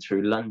coming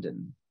through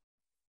London,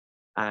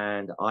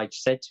 and I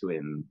said to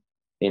him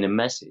in a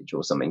message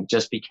or something,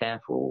 "Just be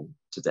careful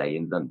today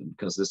in London,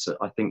 because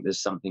I think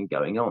there's something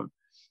going on."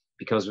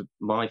 Because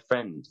my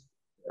friend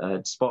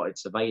had spotted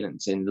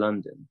surveillance in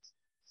London,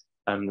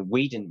 and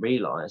we didn't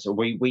realize, or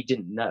we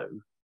didn't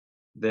know,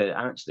 that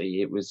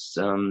actually it was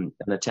an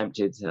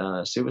attempted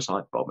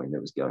suicide bombing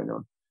that was going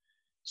on.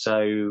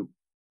 So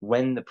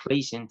when the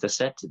police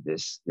intercepted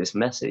this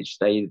message,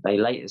 they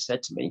later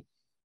said to me,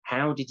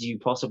 "How did you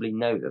possibly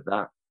know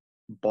that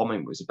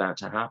bombing was about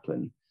to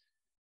happen?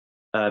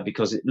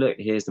 Because look,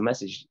 here's the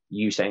message,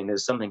 you saying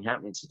there's something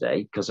happening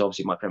today," because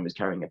obviously my friend was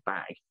carrying a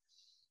bag.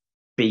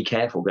 "Be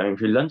careful going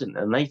through London."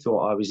 And they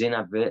thought I was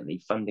inadvertently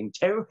funding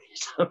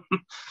terrorism.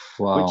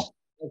 Wow.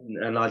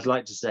 And I'd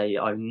like to say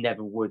I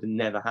never would and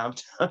never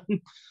have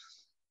done.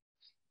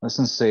 That's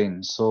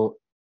insane. So,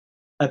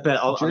 but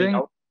I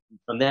mean,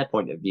 from their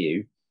point of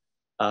view,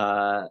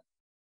 when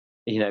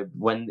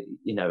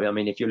I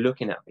mean, if you're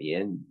looking at me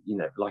and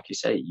like you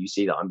say, you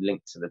see that I'm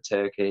linked to the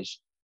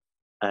Turkish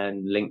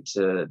and linked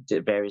to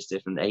various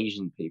different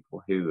Asian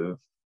people who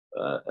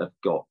have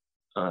got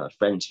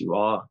friends who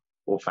are,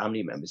 or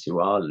family members who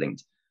are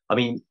linked. I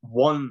mean,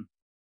 1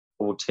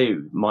 or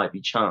 2 might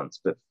be chance,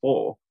 but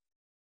 4,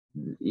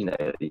 even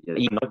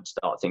I'd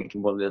start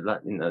thinking, well,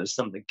 there's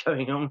something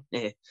going on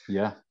here.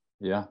 Yeah.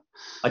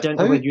 I don't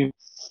know whether you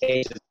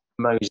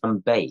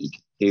Mozambique,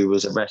 who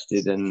was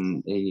arrested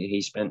and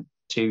he spent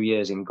 2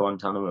 years in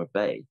Guantanamo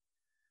Bay.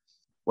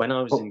 When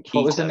I was in Quito,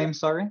 what was the name?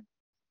 Sorry,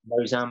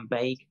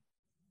 Mozambique.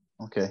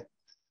 Okay.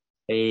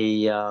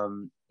 He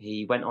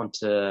went on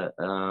to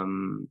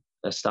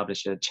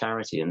establish a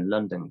charity in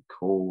London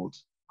called,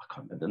 I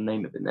can't remember the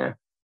name of it now,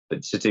 but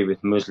it's to do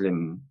with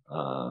Muslims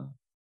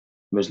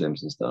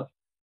and stuff.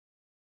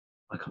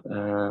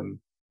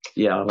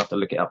 Yeah, I'll have to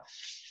look it up.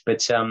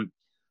 But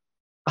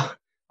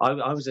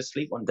I was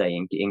asleep one day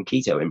in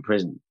Quito in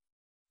prison,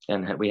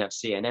 and we had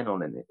CNN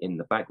on in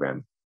the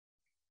background,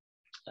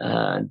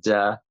 and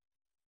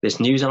this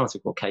news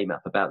article came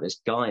up about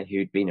this guy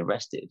who'd been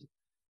arrested,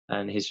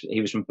 and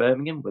he was from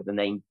Birmingham with the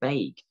name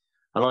Baig.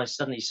 And I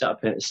suddenly sat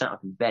up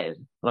in bed,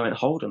 and I went,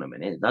 "Hold on a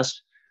minute,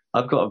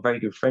 I've got a very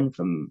good friend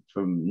from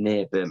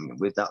near Birmingham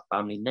with that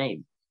family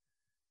name."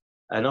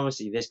 And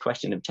obviously this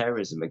question of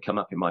terrorism had come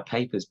up in my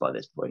papers by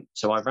this point.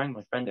 So I rang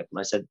my friend up and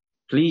I said,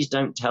 "Please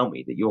don't tell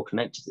me that you're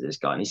connected to this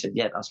guy." And he said,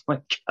 "Yeah, that's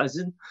my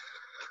cousin."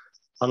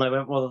 And I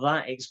went, "Well,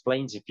 that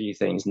explains a few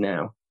things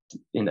now,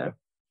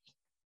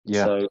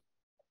 Yeah. So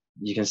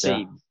you can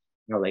see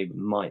how they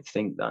might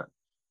think that.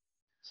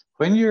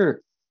 When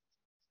you're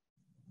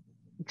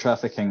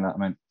trafficking that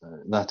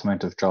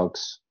amount of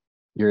drugs,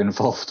 you're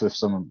involved with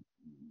some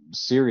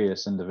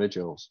serious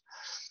individuals,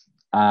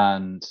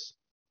 and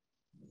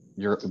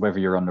whether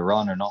you're on the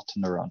run or not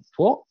on the run.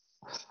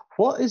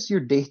 What is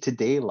your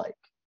day-to-day like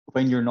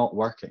when you're not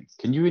working?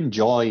 Can you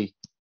enjoy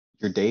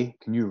your day?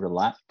 Can you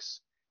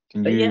relax?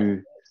 Can Yeah,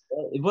 you?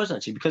 it was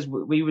actually, because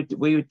we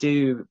would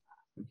do,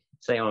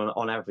 say,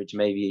 on average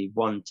maybe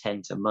one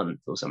tent a month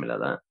or something like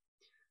that.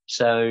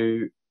 So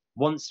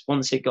once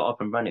it got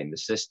up and running, the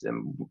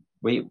system,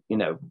 we,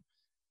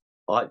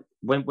 I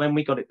when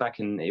we got it back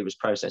and it was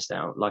processed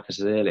out, like I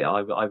said earlier,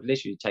 I've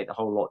literally take the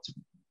whole lot to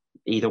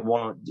either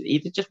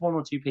just one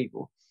or two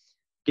people,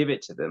 give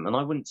it to them, and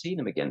I wouldn't see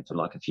them again for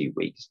like a few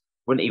weeks.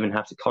 Wouldn't even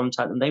have to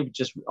contact them. They would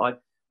just,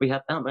 we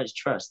had that much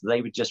trust.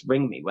 They would just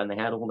ring me when they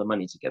had all the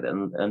money together,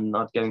 and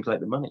I'd go and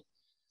collect the money.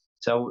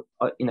 So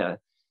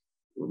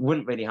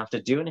wouldn't really have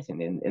to do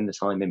anything in the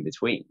time in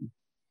between.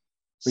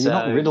 But you're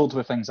not So riddled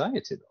with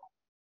anxiety, though.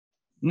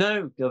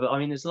 no, I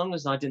mean, as long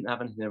as I didn't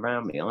have anything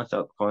around me, I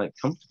felt quite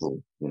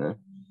comfortable. Okay.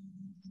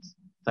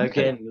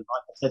 Again, like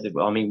I said,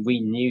 I mean, we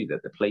knew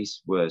that the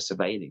police were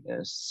surveilling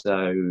us,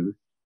 so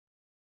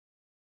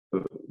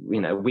we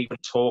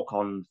would talk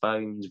on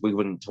phones. We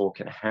wouldn't talk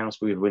in a house.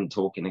 We wouldn't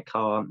talk in a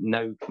car.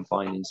 No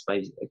confined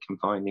space,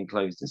 confined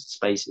enclosed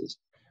spaces.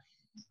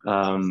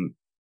 I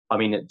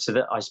mean,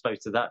 I suppose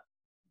to that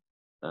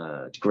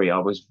degree, I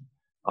was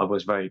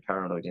very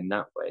paranoid in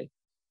that way.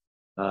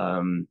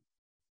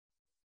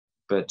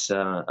 But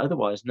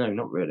otherwise, no,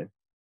 not really.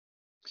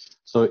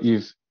 So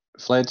you've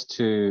fled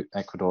to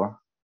Ecuador,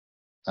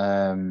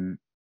 To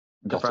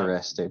got France.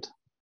 arrested.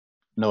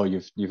 No,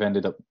 you've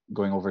ended up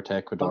going over to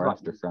Ecuador Right.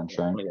 after French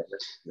round,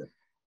 Yeah.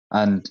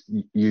 and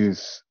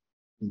you've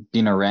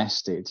been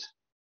arrested.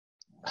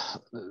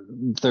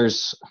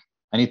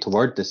 I need to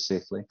word this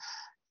safely.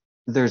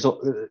 There's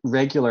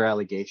regular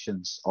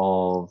allegations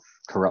of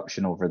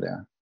corruption over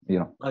there.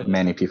 Okay.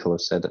 Many people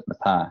have said it in the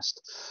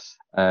past.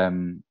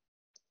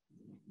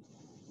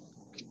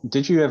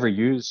 Did you ever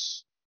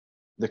use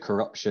the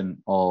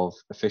corruption of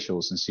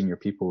officials and senior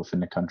people within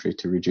the country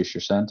to reduce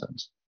your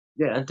sentence?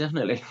 Yeah,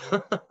 definitely.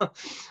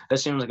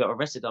 As soon as I got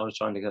arrested, I was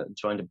trying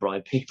to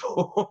bribe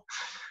people.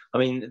 I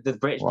mean, the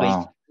British police,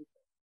 Wow.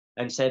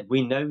 and said,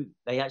 we know.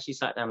 They actually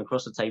sat down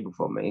across the table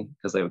from me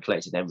because they were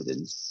collecting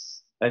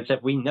evidence, and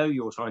said, we know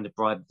you're trying to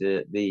bribe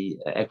the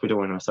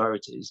Ecuadorian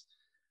authorities.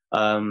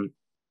 And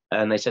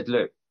they said,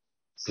 look,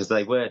 because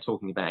they were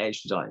talking about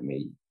extraditing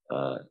me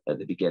at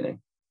the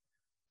beginning.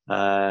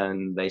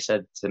 And they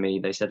said to me,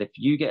 if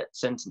you get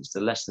sentenced to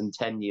less than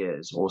 10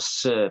 years or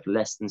serve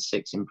less than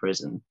 6 in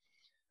prison,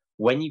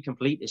 when you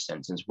complete this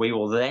sentence, we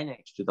will then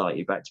extradite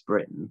you back to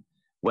Britain,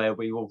 where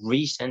we will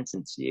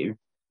re-sentence you,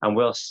 and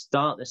we'll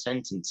start the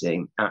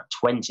sentencing at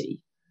 20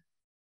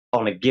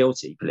 on a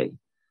guilty plea.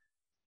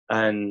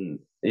 And,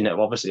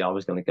 obviously I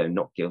was going to go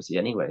not guilty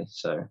anyway.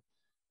 So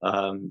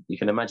you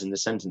can imagine the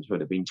sentence would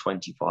have been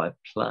 25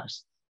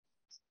 plus.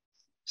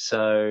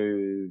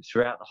 So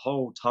throughout the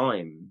whole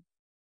time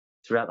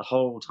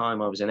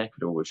I was in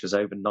Ecuador, which was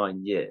over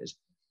 9 years,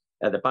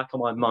 at the back of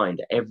my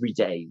mind every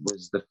day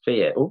was the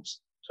fear. Oops,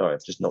 sorry,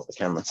 I've just knocked the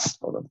camera.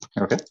 Hold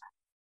on. Okay.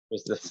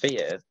 Was the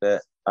fear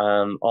that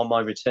on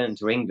my return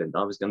to England,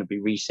 I was going to be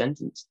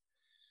resentenced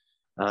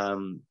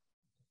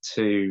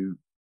to,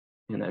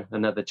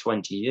 another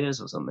 20 years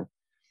or something.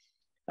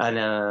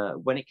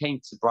 And when it came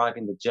to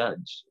bribing the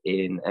judge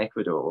in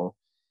Ecuador,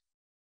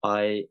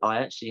 I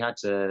actually had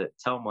to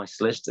tell my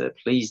solicitor,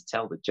 please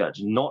tell the judge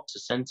not to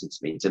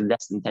sentence me to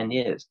less than 10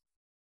 years.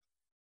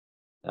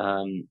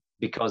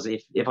 Because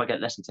if I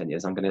get less than 10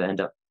 years, I'm going to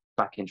end up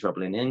back in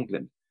trouble in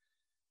England.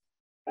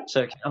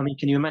 So, I mean,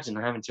 can you imagine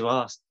having to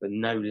ask for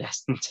no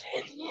less than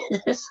 10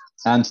 years?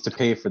 And to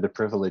pay for the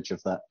privilege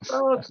of that,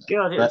 Oh,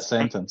 God. that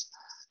sentence.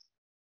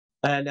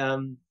 And, I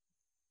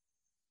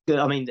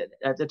mean,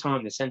 at the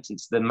time,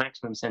 the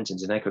maximum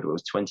sentence in Ecuador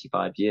was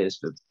 25 years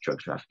for drug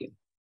trafficking.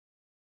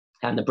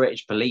 And the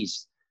British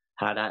police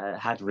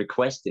had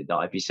requested that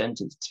I be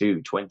sentenced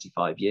to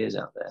 25 years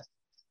out there.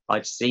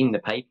 I'd seen the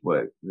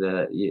paperwork,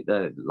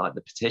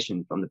 the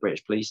petition from the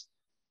British police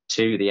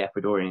to the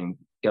Ecuadorian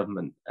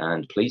government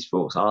and police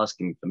force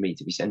asking for me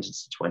to be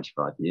sentenced to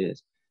 25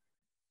 years.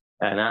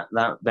 And at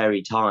that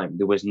very time,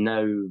 there was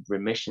no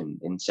remission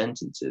in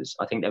sentences.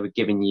 I think they were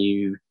giving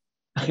you,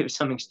 it was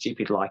something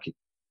stupid like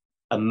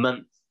a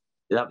month.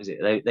 That was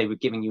it. They were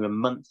giving you a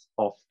month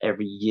off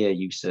every year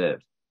you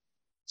served.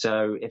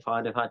 So if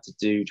I'd have had to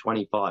do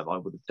 25, I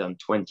would have done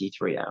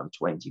 23 out of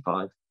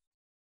 25.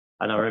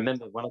 And I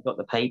remember when I got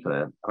the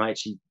paper,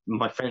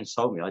 my friends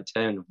told me I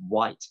turned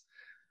white.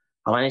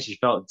 I actually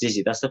felt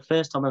dizzy. That's the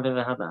first time I've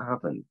ever had that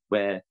happen,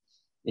 where,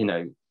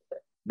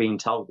 being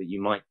told that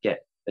you might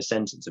get a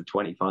sentence of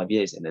 25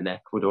 years in an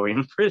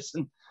Ecuadorian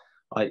prison,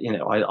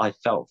 I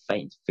felt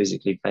faint,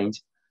 physically faint.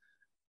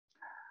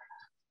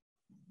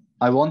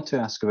 I want to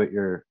ask about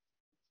your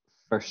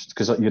first,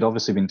 because you'd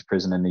obviously been to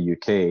prison in the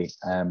UK,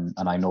 and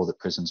I know that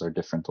prisons are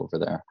different over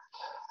there.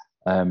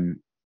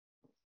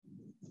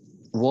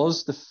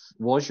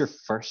 Was your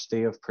first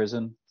day of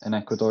prison in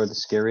Ecuador the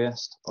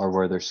scariest, or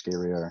were there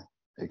scarier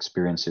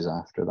experiences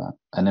after that?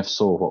 And if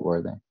so, what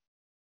were they?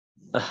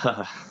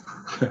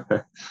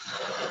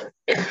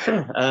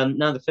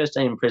 No, the first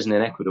day in prison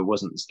in Ecuador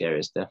wasn't the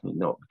scariest, definitely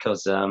not,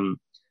 because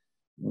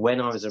when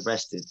I was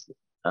arrested,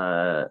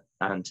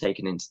 and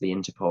taken into the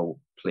Interpol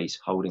police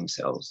holding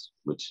cells,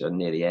 which are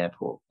near the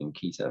airport in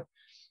Quito.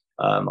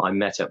 I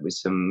met up with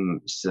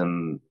some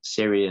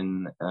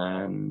Syrian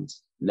and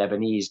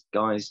Lebanese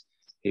guys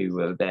who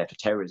were there for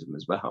terrorism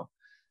as well,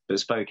 but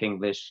spoke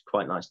English,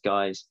 quite nice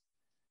guys.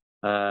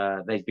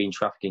 They'd been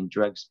trafficking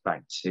drugs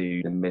back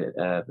to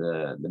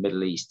the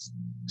Middle East,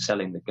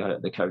 selling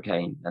the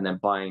cocaine and then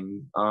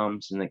buying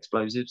arms and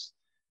explosives,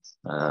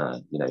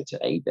 to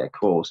aid their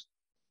cause.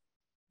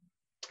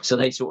 So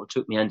they sort of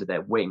took me under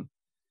their wing,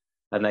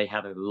 and they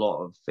had a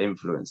lot of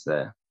influence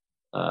there.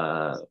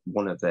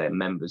 One of their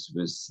members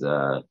was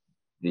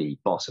the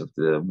boss of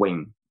the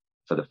wing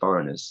for the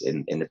foreigners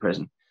in the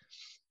prison.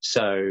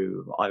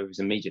 So I was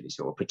immediately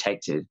sort of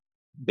protected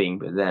being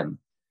with them.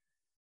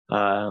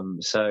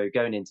 So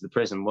going into the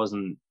prison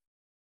wasn't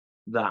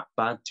that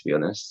bad, to be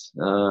honest.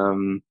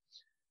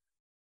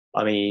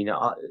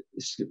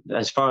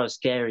 As far as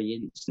scary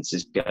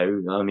instances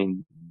go, I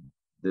think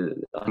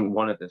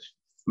one of the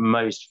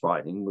most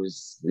frightening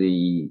was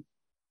the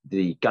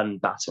gun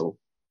battle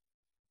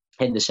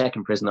in the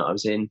second prison that I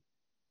was in.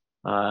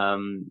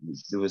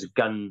 There was a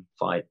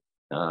gunfight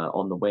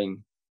on the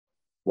wing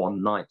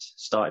one night,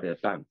 started at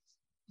about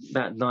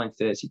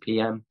 9:30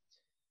 p.m.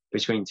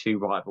 between two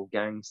rival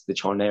gangs, the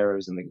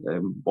Choneros and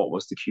what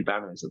was the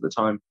Cubanos at the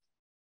time,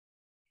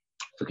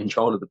 for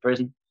control of the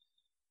prison.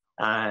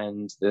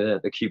 And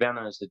the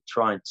Cubanos had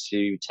tried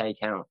to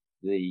take out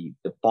the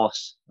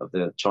boss of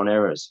the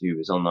Choneros, who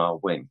was on our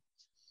wing.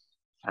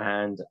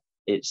 And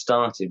it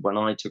started when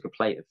I took a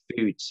plate of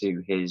food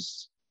to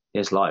his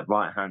like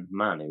right-hand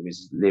man who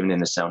was living in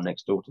the cell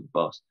next door to the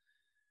boss.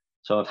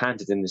 So I've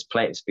handed him this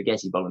plate of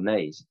spaghetti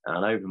bolognese,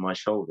 and over my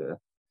shoulder,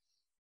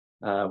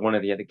 one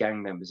of the other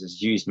gang members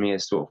has used me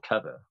as sort of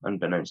cover,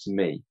 unbeknownst to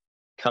me,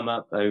 come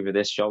up over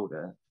this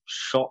shoulder,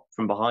 shot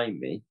from behind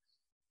me,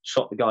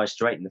 shot the guy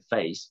straight in the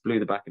face, blew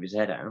the back of his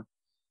head out,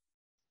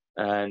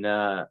 and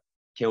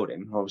killed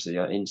him, obviously,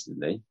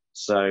 instantly.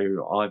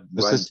 So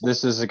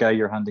This is the guy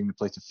you're handing the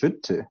plate of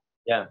food to?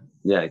 Yeah,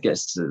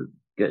 gets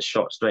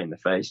shot straight in the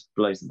face,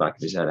 blows the back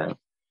of his head out.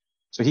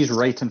 So he's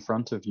right in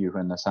front of you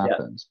when this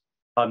happens? Yeah.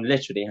 I'm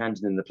literally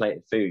handing him the plate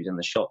of food, and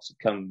the shots have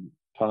come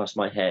past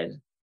my head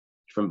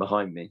from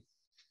behind me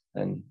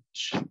and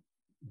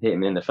hit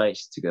him in the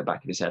face, took the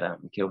back of his head out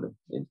and killed him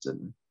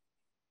instantly.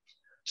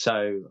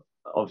 So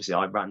obviously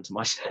I ran to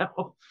my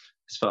cell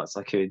as fast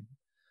as I could.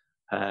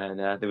 And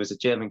there was a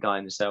German guy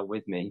in the cell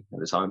with me at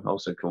the time,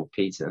 also called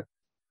Peter.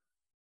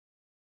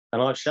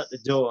 And I shut the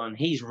door, and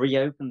he's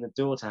reopened the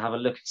door to have a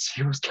look and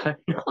see what's going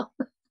on.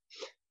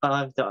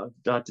 I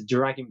had to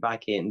drag him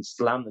back in,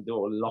 slam the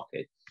door, lock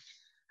it.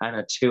 And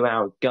a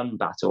 2-hour gun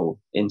battle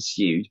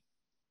ensued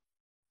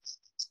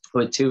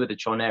with two of the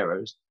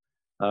Choneros,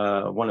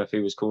 one of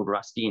who was called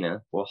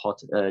Rastina, or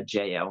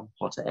JL,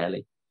 Hota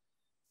Eli,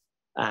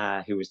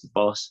 who was the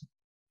boss,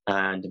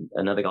 and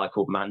another guy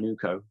called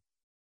Manuco,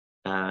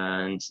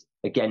 and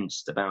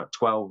against about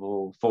 12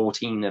 or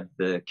 14 of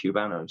the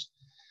Cubanos.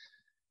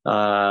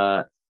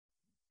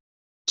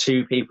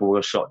 2 people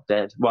were shot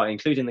dead, well,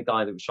 including the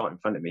guy that was shot in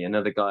front of me.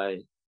 Another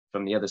guy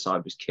from the other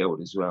side was killed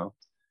as well.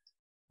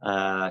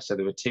 So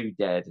there were 2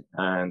 dead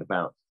and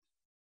about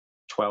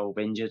 12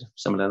 injured,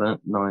 something like that.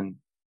 9.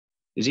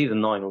 It was either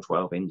 9 or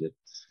 12 injured.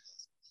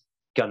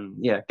 Gun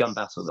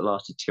battle that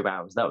lasted 2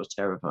 hours. That was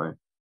terrifying.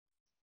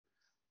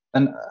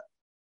 And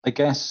I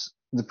guess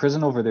the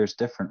prison over there is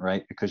different,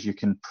 right? Because you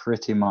can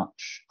pretty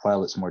much,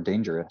 while it's more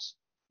dangerous,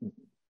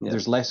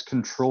 there's less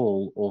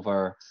control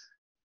over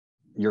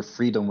your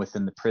freedom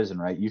within the prison,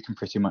 right? You can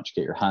pretty much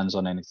get your hands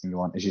on anything you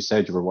want. As you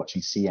said, you were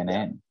watching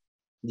CNN.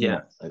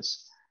 Yeah.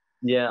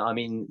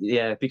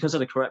 Because of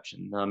the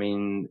corruption.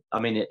 And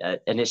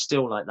it's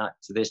still like that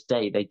to this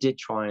day. They did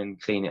try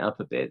and clean it up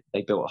a bit.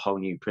 They built a whole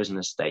new prison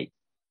estate,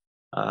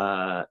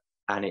 and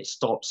it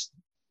stops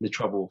the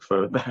trouble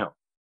for about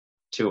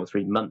 2 or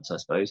 3 months, I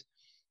suppose.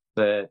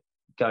 But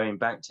going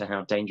back to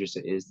how dangerous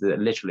it is, that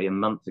literally a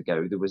month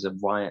ago there was a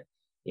riot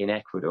in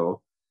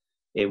Ecuador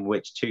in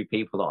which 2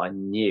 people that I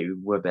knew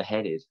were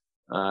beheaded.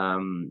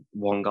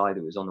 One guy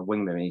that was on the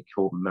wing with me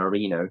called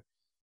Marino,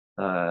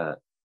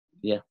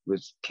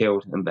 was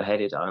killed and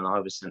beheaded, and I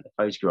was sent the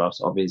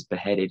photographs of his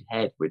beheaded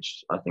head,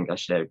 which I think I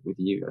shared with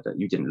you.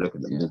 You didn't look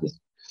at them, did you?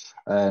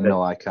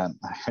 No, I can't.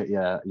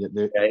 I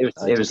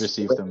did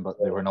receive them, but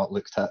they were not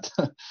looked at.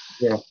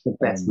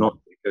 That's not,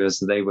 because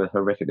they were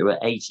horrific. There were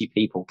 80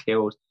 people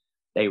killed.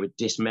 They were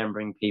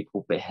dismembering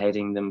people,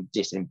 beheading them,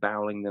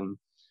 disemboweling them.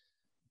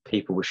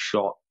 People were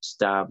shot,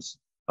 stabbed.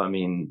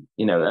 And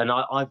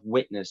I've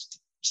witnessed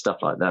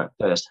stuff like that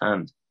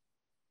firsthand.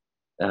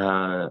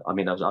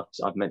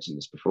 I've mentioned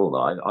this before,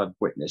 that I've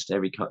witnessed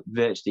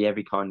virtually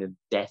every kind of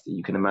death that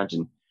you can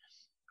imagine,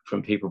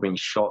 from people being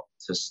shot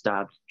to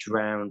stabbed,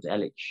 drowned,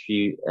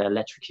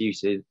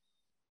 electrocuted,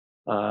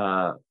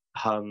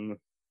 hung,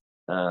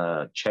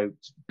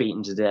 choked,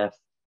 beaten to death,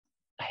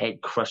 head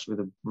crushed with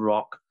a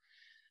rock.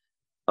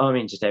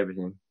 Just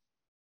everything.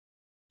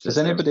 Has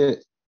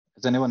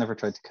anyone ever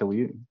tried to kill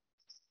you?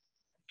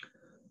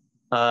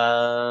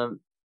 Yeah,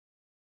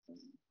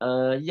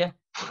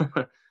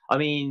 I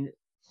mean,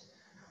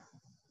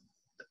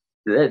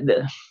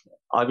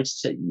 I would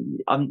say,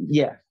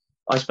 yeah,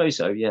 I suppose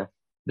so. Yeah,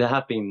 there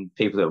have been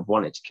people that have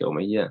wanted to kill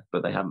me, yeah,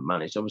 but they haven't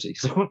managed, obviously,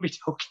 because I wouldn't be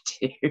talking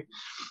to you.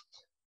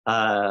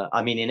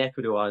 I mean, in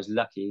Ecuador, I was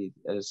lucky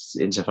as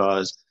insofar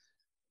as,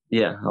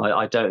 yeah,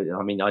 I don't.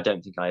 I mean, I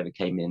don't think I ever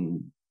came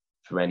in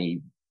for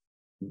any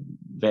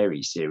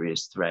very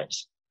serious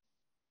threats.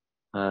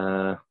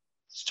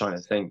 Just trying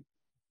to think.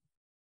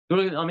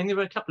 I mean, there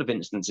were a couple of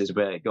instances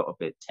where it got a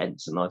bit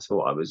tense, and I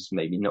thought I was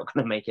maybe not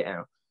going to make it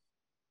out.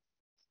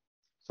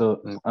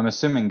 So I'm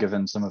assuming,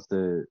 given some of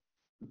the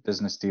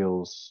business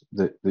deals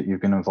that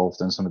you've been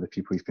involved in, some of the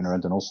people you've been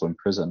around, and also in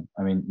prison,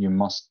 I mean, you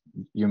must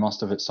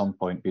have at some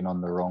point been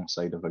on the wrong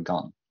side of a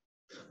gun.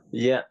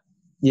 Yeah,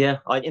 yeah.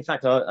 In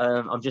fact,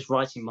 I'm just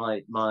writing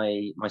my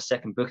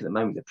second book at the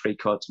moment, the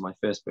pre-cod to my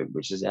first book,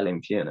 which is El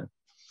Infierno.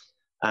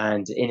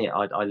 And in it,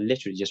 I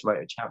literally just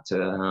wrote a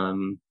chapter.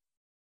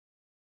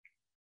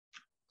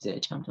 Is it a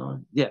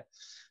chapter? Yeah.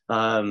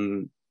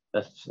 Well,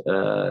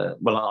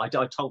 I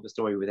told the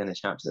story within a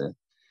chapter.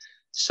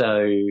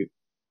 So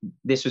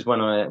this was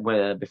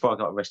where before I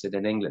got arrested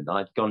in England,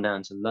 I'd gone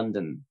down to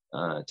London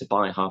to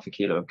buy half a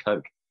kilo of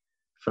coke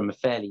from a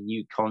fairly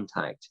new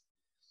contact.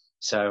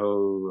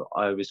 So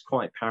I was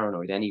quite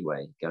paranoid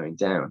anyway going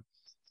down,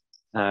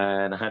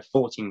 and I had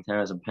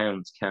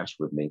 £14,000 cash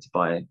with me to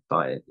buy it.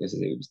 It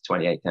was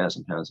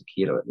 £28,000 a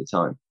kilo at the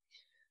time,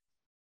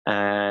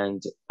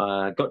 and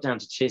got down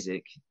to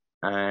Chiswick,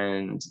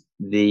 and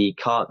the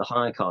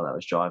hire car that I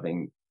was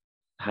driving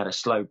had a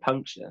slow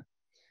puncture.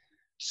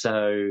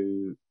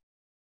 So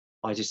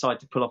I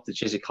decided to pull off the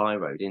Chiswick High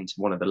Road into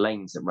one of the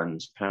lanes that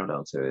runs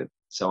parallel to it.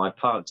 So I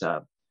parked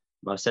up.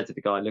 I said to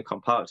the guy, look,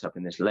 I'm parked up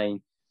in this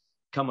lane.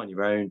 Come on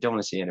your own. Don't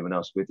want to see anyone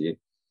else with you.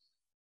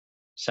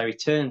 So he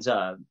turns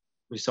up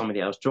with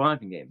somebody else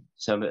driving him.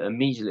 So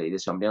immediately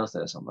there's somebody else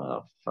there. So I'm like,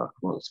 oh, fuck,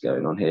 what's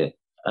going on here?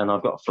 And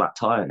I've got a flat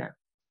tire now.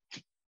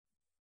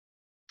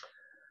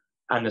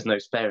 And there's no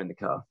spare in the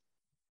car.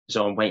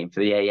 So I'm waiting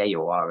for the AA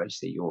or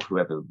RSC or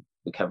whoever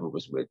the cover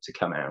was with to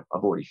come out.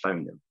 I've already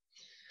phoned them.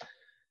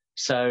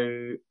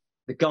 So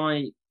the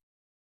guy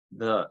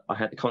that I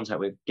had the contact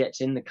with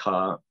gets in the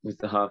car with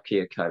the half key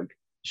of coke,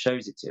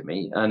 shows it to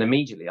me, and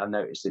immediately I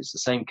noticed it's the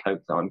same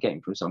coke that I'm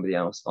getting from somebody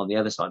else on the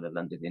other side of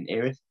London in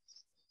Erith,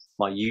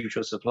 my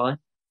usual supply.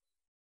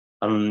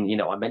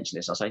 And I mentioned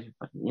this. I say,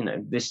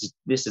 this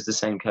is the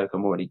same coke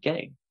I'm already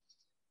getting.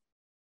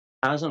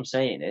 As I'm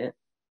saying it,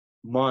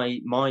 my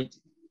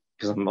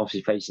because I'm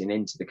obviously facing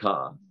into the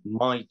car,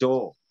 my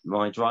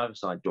driver's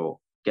side door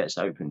gets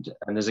opened,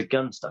 and there's a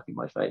gun stuck in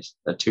my face,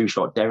 a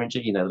 2-shot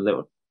Derringer, the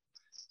little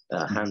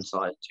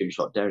hand-sized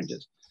 2-shot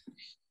Derringers.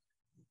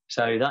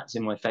 So that's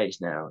in my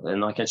face now,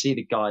 and I can see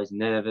the guy's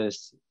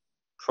nervous,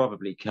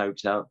 probably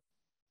coked up,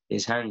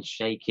 his hands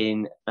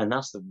shaking, and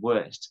that's the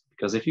worst,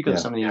 because if you've got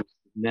somebody who's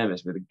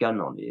nervous with a gun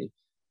on you,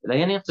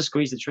 they only have to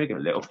squeeze the trigger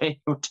a little bit,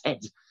 you're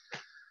dead.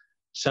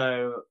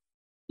 So,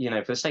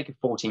 for the sake of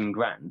 14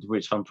 grand,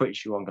 which I'm pretty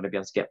sure I'm going to be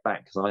able to get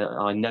back, because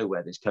I know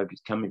where this coke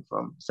is coming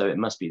from, so it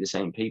must be the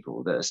same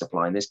people that are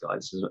supplying this guy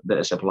that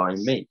are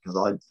supplying me,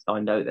 because I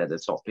know they're the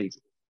top people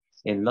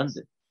in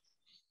London.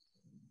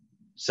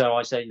 So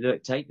I say,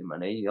 look, take the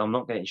money. I'm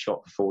not getting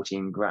shot for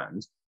 14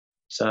 grand.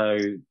 So,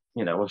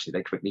 obviously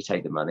they quickly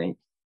take the money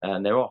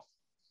and they're off.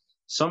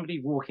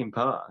 Somebody walking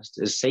past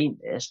has seen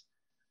this.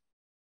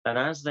 And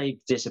as they've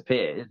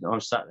disappeared, I'm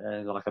sat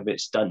there like a bit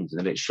stunned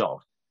and a bit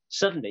shocked.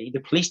 Suddenly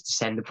the police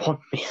descend upon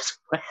me as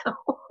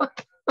well.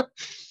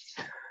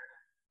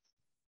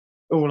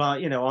 All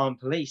like, armed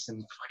police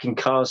and fucking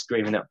cars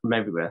screaming up from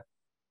everywhere.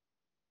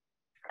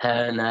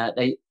 And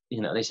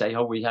they say,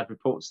 oh, we had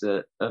reports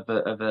of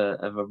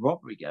a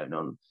robbery going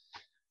on.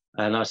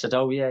 And I said,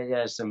 oh, yeah,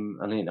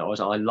 and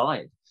I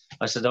lied.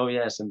 I said, oh,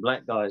 yeah, some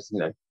black guys,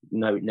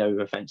 no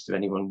offense to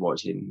anyone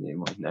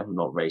watching, I'm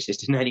not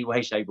racist in any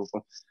way, shape or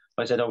form.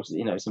 I said, oh,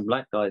 some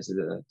black guys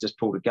that just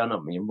pulled a gun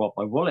on me and robbed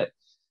my wallet.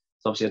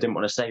 So obviously I didn't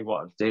want to say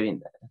what I was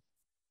doing there.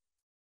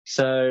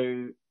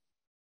 So,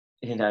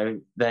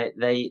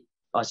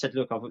 I said,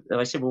 look,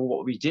 I said, well,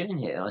 what are we doing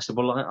here? I said,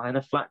 well, I had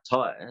a flat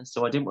tire,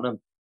 so I didn't want to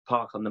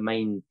park on the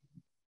main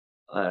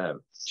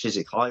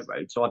Chiswick High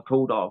Road. So I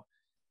pulled off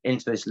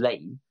into this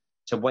lane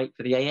to wait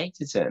for the AA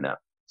to turn up.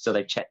 So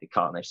they've checked the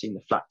car and they've seen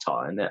the flat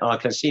tire, and I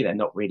can see they're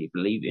not really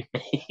believing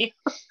me.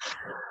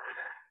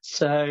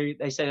 So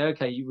they say,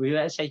 okay, we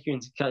better take you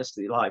into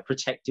custody, like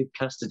protective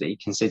custody,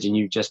 considering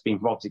you've just been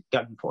robbed at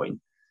gunpoint.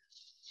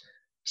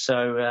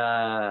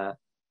 So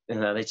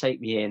they take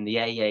me in, the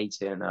AA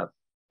turn up.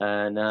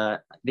 And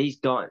these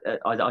guys,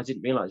 I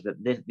didn't realize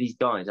that these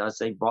guys, as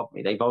they robbed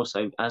me, they've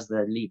also, as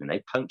they're leaving,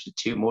 they punctured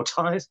 2 more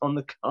tires on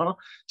the car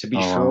to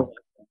be sure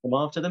to come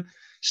after them.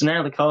 So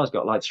now the car's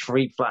got like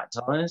 3 flat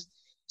tires.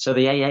 So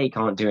the AA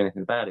can't do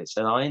anything about it.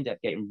 So I end up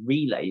getting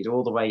relayed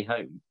all the way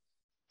home,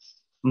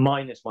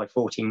 minus my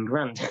 14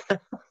 grand.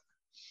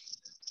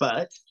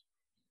 But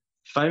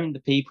phoned the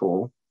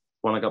people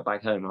when I got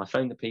back home. I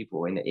phoned the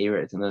people in the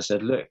Erith and I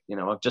said, look,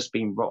 I've just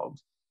been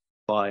robbed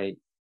by...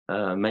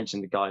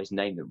 mentioned the guy's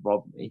name that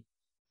robbed me.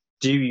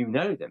 do you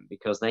know them?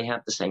 Because they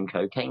have the same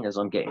cocaine as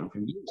I'm getting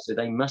from you. So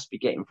they must be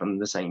getting from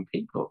the same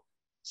people.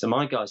 So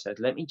my guy said,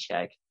 let me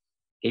check.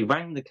 He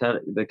rang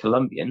the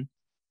Colombian,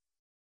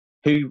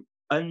 who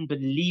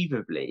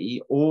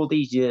unbelievably, all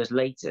these years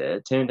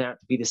later, turned out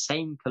to be the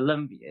same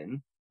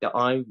Colombian that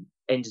I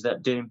ended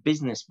up doing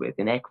business with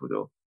in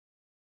Ecuador.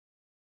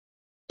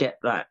 Get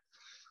that.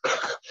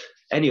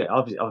 Anyway,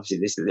 obviously,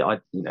 this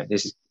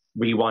is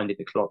rewinded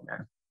the clock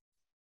now.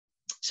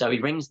 So he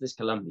rings this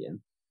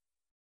Colombian,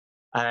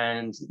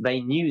 and they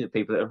knew the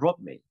people that had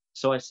robbed me.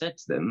 So I said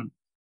to them,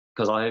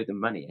 because I owed them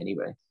money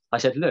anyway, I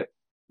said, look,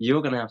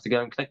 you're going to have to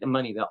go and collect the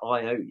money that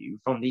I owe you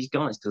from these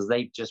guys because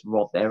they've just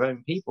robbed their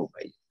own people,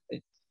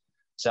 basically.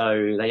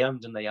 So they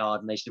ummed and they ahed,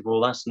 and they said,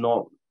 well, that's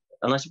not.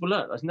 And I said, well,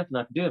 look, there's nothing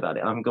I can do about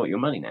it. I haven't got your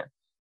money now.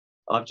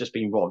 I've just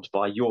been robbed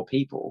by your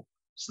people.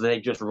 So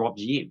they've just robbed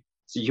you.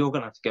 So you're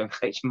going to have to go and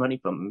collect your money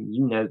from them.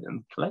 You know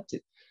them, collect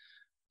it.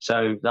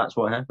 So that's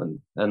what happened.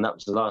 And that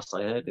was the last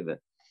I heard of it.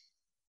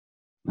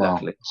 Wow.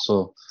 Luckily.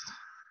 So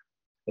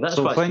that's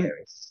quite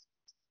scary.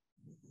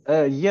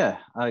 Yeah,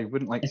 I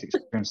wouldn't like to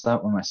experience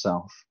that one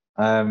myself.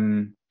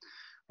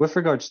 With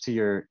regards to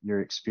your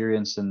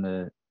experience in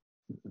the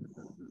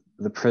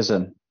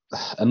prison,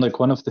 and like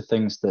one of the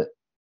things that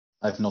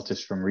I've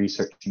noticed from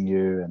researching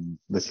you and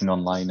looking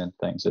online and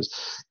things is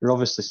you're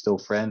obviously still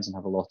friends and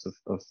have a lot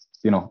of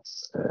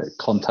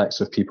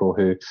contacts with people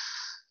who,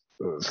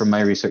 from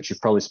my research,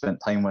 you've probably spent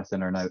time with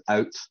and are now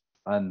out,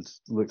 and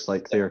looks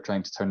like they're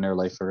trying to turn their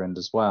life around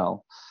as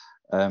well.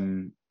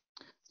 Do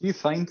you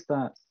find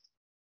that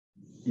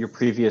your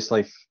previous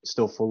life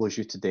still follows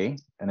you today,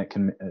 and it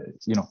can,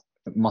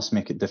 it must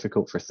make it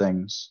difficult for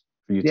things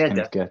for you to kind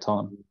of get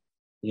on?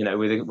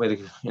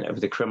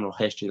 With a criminal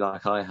history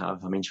like I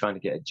have, I mean, trying to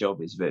get a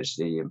job is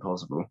virtually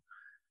impossible.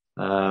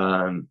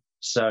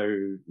 So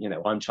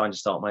I'm trying to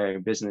start my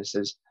own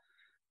businesses,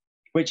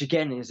 which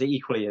again is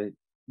equally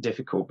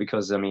difficult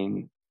because, I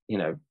mean,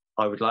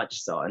 I would like to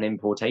start an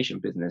importation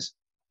business.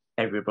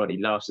 Everybody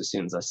laughs as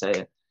soon as I say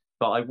it,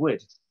 but I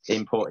would,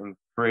 importing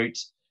fruit.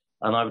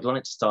 And I would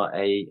like to start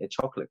a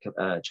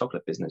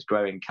chocolate business,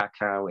 growing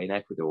cacao in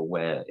Ecuador,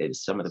 where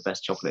it's some of the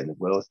best chocolate in the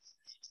world.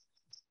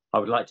 I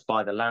would like to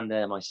buy the land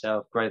there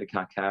myself, grow the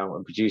cacao,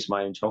 and produce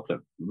my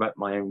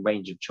own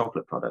range of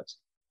chocolate products.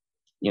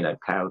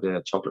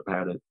 Powder,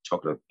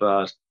 chocolate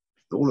bars,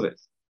 all of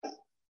it.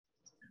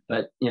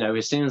 But,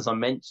 as soon as I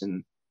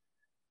mention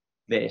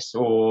this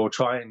or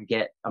try and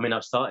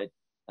I've started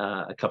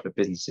a couple of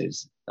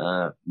businesses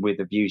with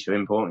a view to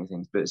importing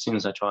things, but as soon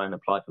as I try and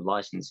apply for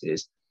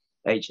licenses,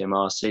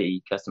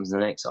 HMRC, Customs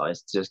and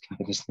Excise, just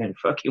there's no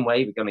fucking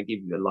way we're going to give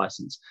you a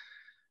license.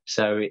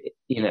 So,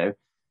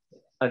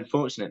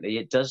 unfortunately,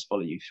 it does follow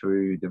you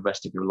through the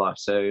rest of your life.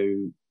 So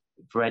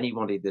for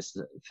anybody that's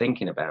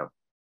thinking about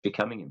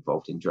becoming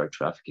involved in drug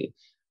trafficking,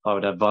 I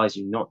would advise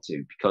you not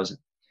to, because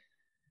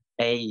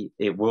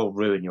it will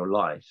ruin your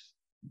life.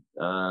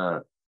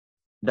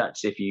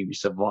 That's if you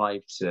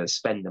survive to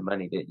spend the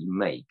money that you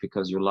make,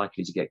 because you're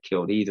likely to get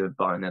killed either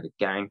by another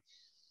gang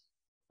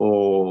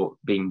or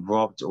being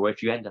robbed, or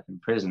if you end up in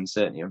prison,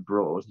 certainly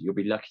abroad, you'll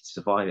be lucky to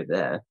survive it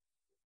there.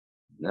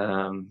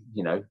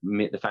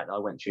 The fact that I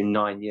went through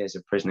 9 years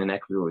of prison in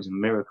Ecuador is a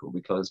miracle,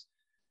 because,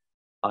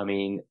 I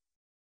mean,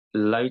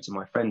 loads of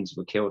my friends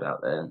were killed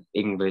out there,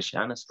 English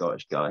and a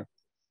Scottish guy,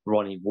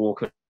 Ronnie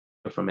Walker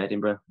from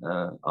Edinburgh,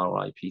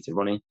 R.I.P. to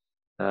Ronnie.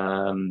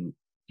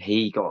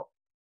 He got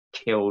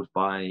killed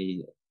by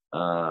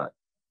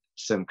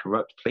some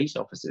corrupt police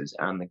officers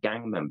and the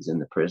gang members in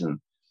the prison.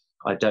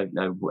 I don't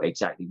know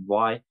exactly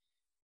why,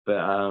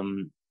 but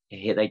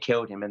they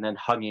killed him and then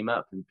hung him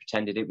up and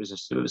pretended it was a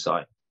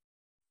suicide.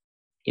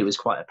 It was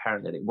quite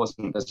apparent that it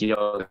wasn't, because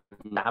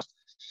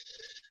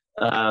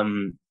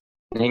an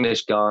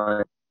English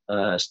guy,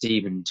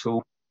 Stephen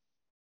Toole,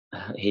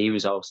 he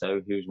was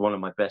one of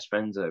my best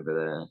friends over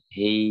there.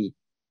 He'd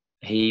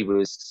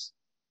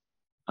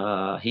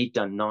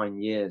done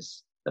 9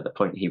 years at the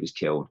point he was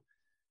killed,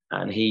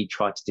 and he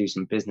tried to do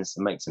some business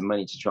and make some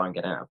money to try and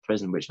get out of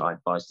prison, which I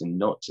advised him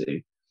not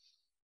to.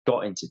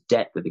 Got into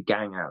debt with a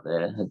gang out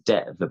there, a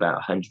debt of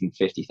about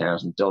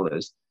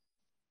 $150,000.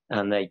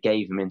 And they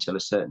gave him until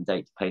a certain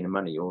date to pay the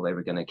money, or they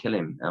were going to kill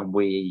him. And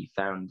we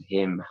found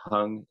him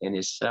hung in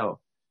his cell.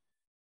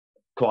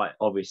 Quite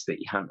obvious that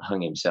he hadn't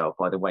hung himself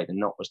by the way the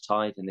knot was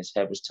tied and his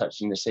head was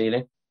touching the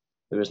ceiling.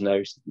 There was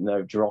no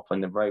drop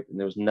on the rope, and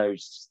there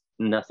was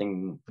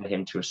nothing for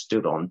him to have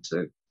stood on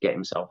to get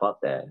himself up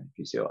there, if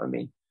you see what I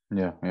mean.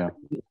 Yeah.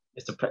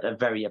 It's a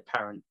very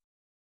apparent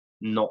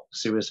not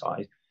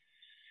suicide.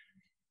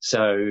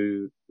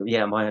 So,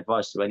 yeah, my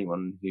advice to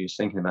anyone who's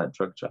thinking about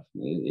drug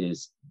trafficking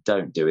is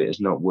don't do it.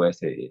 It's not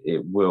worth it.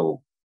 It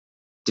will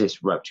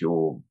disrupt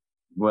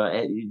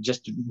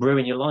just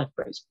ruin your life,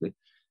 basically,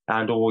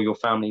 and all your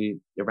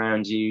family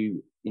around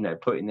you,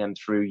 putting them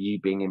through you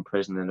being in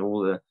prison, and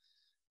all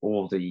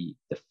the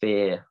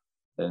fear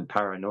and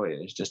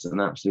paranoia is just an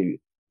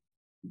absolute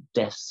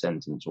death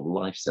sentence or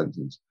life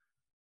sentence.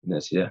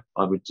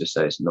 I would just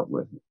say it's not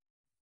worth it.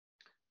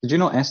 Did you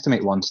not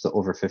estimate once that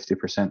over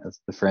 50% of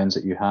the friends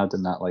that you had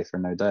in that life are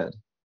now dead?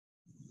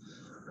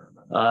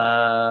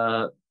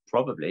 Uh,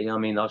 Probably. I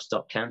mean, I've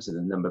stopped counting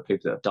the number of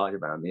people that have died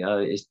around me.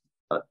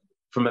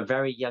 From a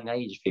very young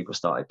age, people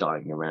started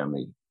dying around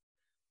me.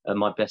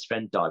 My best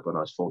friend died when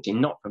I was 14,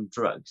 not from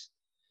drugs,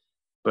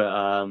 but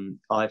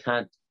I've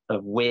had a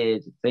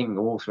weird thing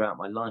all throughout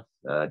my life.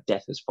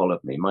 Death has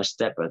followed me. My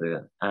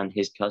stepbrother and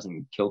his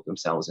cousin killed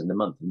themselves in the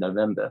month of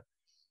November.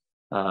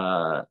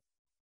 Uh,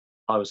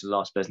 I was the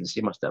last person to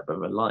see my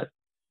stepbrother alive.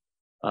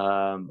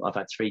 I've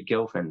had 3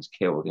 girlfriends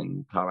killed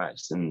in car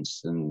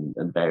accidents and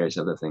various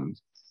other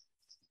things.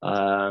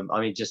 I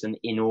mean, just an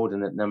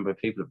inordinate number of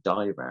people have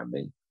died around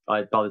me.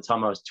 By the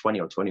time I was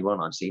 20 or 21,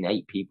 I've seen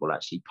 8 people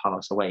actually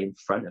pass away in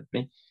front of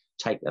me,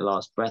 take their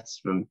last breaths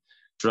from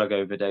drug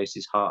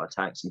overdoses, heart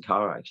attacks, and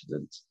car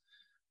accidents.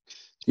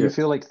 Do you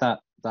feel like that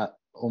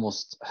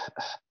almost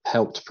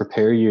helped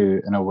prepare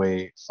you in a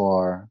way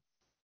for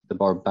the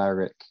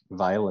barbaric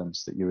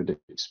violence that you would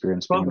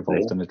experience being Probably,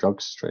 involved in the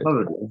drugs trade?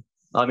 probably.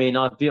 I mean,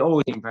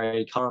 always been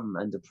very calm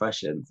under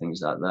pressure and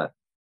things like that.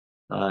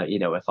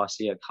 If I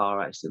see a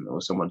car accident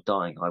or someone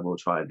dying, I will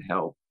try and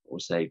help or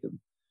save them.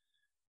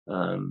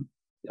 Um,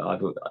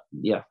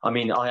 yeah. I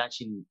mean, I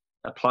actually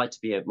applied to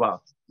be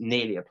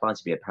nearly applied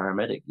to be a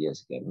paramedic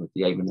years ago with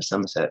the Avon and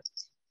Somerset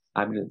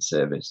ambulance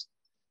service.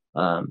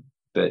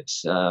 But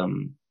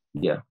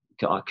yeah,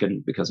 I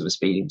couldn't because of a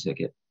speeding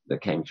ticket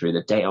that came through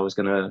the day I was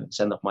going to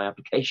send off my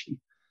application.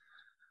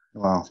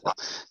 Wow.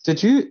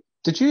 Did you,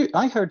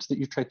 I heard that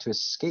you tried to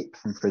escape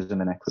from prison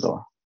in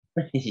Ecuador.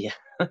 Yeah.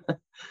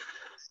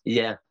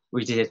 Yeah,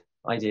 we did.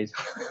 I did.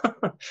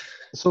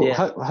 So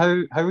Yeah.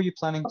 how were you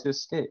planning to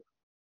escape?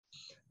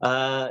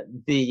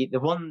 The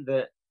one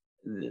that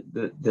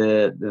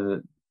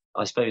the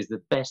I suppose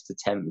the best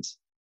attempt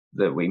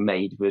that we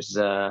made was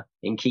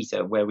in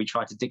Quito, where we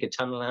tried to dig a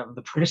tunnel out of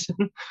the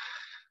prison.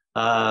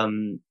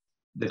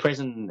 The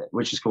prison,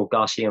 which is called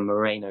Garcia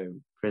Moreno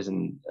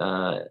Prison,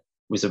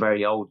 was a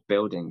very old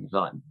building.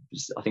 Like,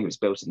 I think it was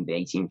built in the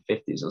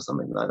 1850s or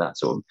something like that.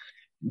 Sort of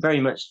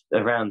very much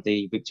around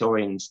the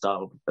Victorian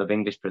style of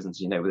English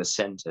prisons, with a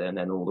centre and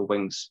then all the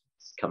wings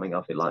coming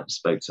off it like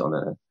spokes on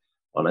a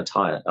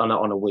tire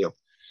on a wheel.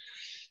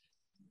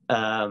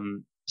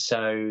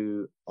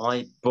 So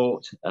I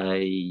bought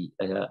a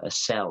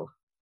cell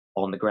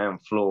on the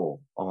ground floor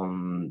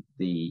on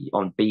B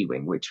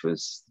wing, which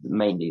was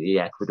mainly the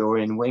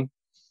Ecuadorian wing.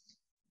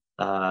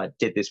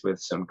 Did this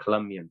with some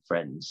Colombian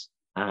friends,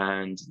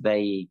 and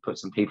they put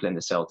some people in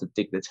the cell to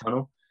dig the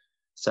tunnel.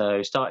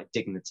 So started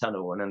digging the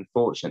tunnel, and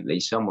unfortunately,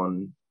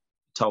 someone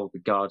told the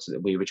guards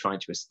that we were trying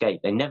to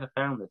escape. They never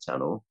found the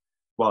tunnel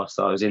whilst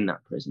I was in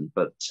that prison,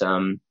 but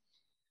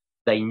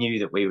they knew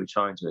that we were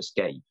trying to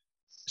escape.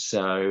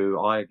 So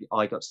I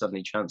got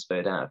suddenly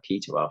transferred out of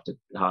Quito after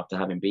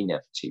having been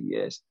there for 2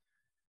 years.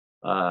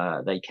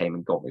 They came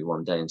and got me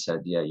one day and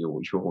said, "Yeah,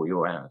 you're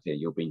out of here.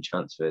 You're being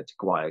transferred to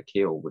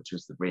Guayaquil, which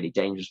was the really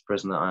dangerous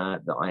prison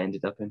that I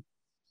ended up in,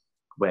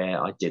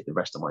 where I did the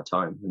rest of my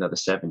time, another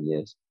 7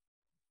 years."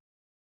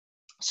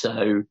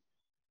 So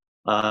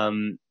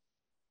after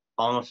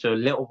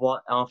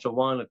a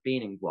while of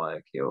being in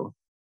Guayaquil,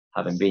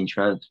 having been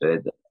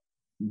transferred,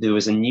 there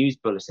was a news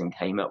bulletin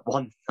came up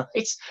one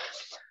night,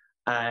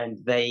 and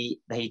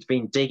they'd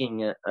been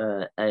digging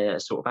a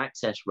sort of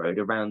access road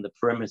around the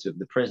perimeter of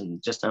the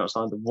prison, just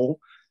outside the wall,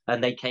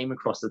 and they came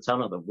across the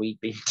tunnel that we'd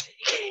been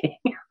digging.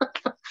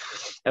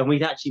 And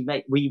we'd actually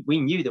we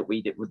knew that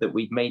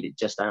we'd made it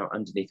just out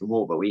underneath the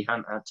wall, but we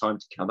hadn't had time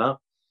to come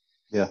up.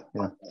 Yeah.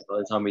 By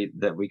the time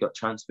we got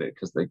transferred,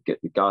 because the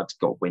guards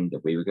got wind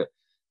that we were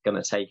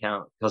going to take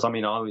out. Because I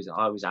mean, I was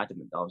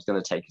adamant I was going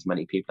to take as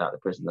many people out of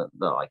the prison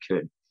that I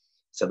could.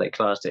 So they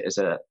classed it as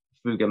a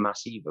fuga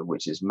masiva,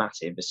 which is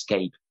massive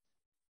escape,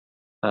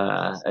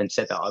 and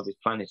said that I was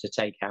planning to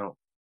take out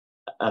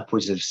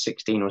upwards of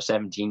 16 or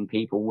 17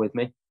 people with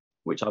me,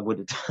 which I would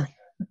have done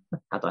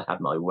had I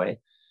had my way.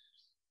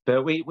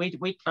 But we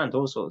planned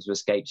all sorts of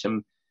escapes,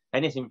 from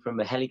anything from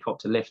a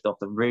helicopter lift off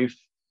the roof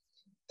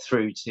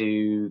through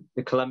to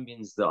the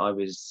Colombians that I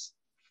was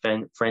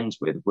friends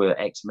with were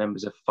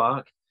ex-members of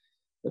FARC,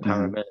 the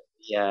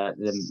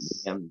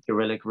paramilitary,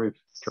 guerrilla group,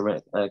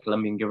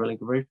 Colombian guerrilla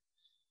group.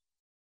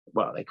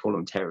 Well, they call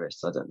them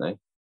terrorists. I don't know.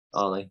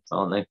 Are they?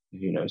 Aren't they?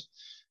 Who knows?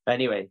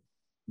 Anyway,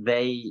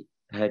 they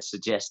had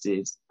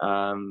suggested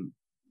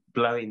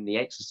blowing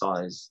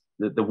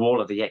the wall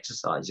of the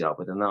exercise yard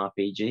with an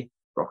RPG,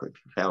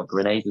 rocket-propelled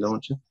grenade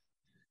launcher,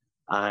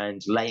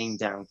 and laying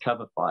down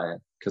cover fire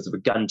because there were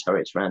gun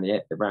turrets around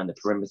the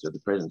perimeter of the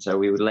prison. So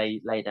we would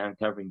lay down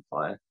covering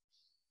fire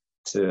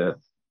to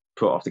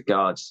put off the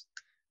guards,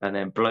 and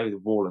then blow the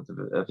wall of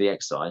the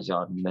exercise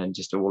yard, and then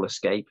just all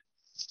escape.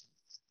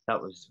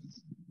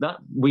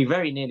 We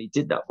very nearly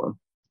did that one.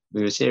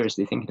 We were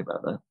seriously thinking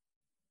about that.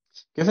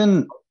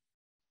 Given,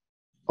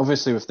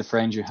 obviously, with the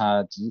friends you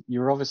had, you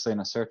were obviously in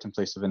a certain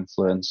place of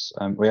influence.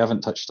 We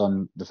haven't touched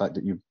on the fact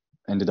that you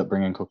ended up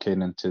bringing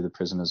cocaine into the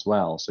prison as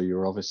well. So you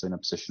were obviously in a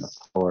position of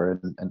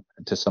power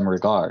to some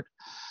regard.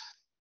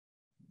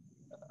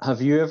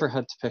 Have you ever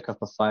had to pick up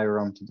a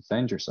firearm to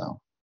defend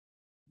yourself?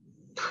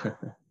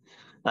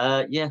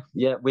 Yeah.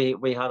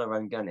 We had our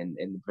own gun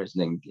in the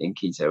prison in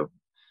Quito.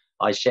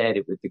 I shared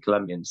it with the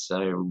Colombians,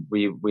 so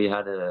we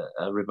had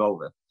a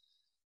revolver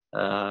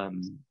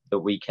that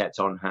we kept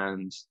on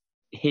hand,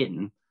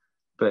 hidden.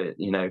 But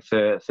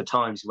for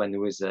times when there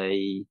was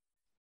a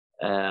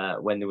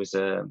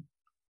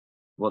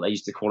what they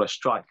used to call a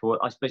strike, or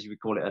I suppose you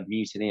would call it a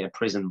mutiny, a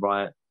prison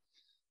riot,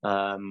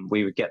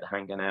 we would get the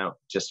handgun out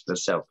just for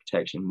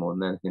self-protection more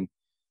than anything.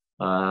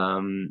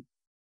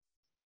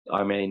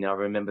 I mean, I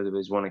remember there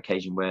was one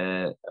occasion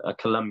where a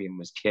Colombian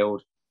was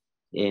killed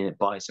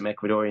by some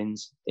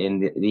Ecuadorians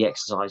in the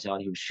exercise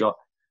yard. He was shot.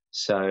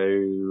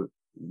 So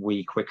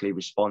we quickly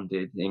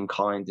responded in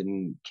kind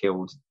and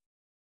killed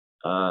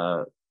 2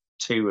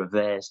 of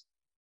theirs,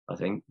 I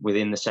think,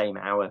 within the same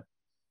hour.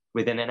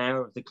 Within an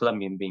hour of the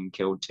Colombian being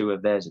killed, 2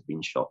 of theirs had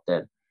been shot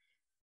dead.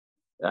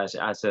 As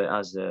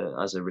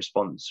a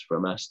response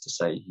from us to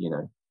say,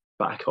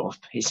 back off,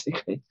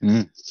 basically.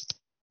 Mm.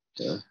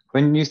 Yeah.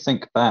 When you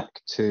think back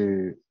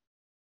to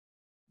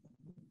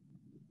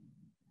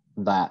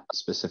that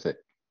specific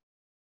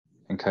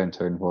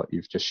encounter and what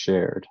you've just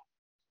shared,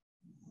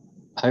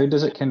 how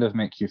does it kind of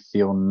make you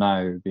feel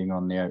now, being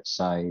on the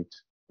outside,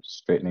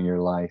 straightening your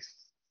life,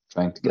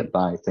 trying to get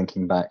by,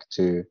 thinking back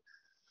to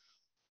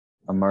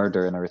a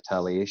murder and a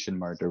retaliation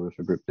murder with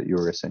a group that you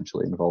were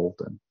essentially involved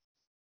in?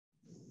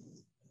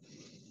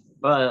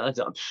 Well, I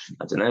don't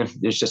know.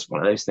 It's just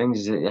one of those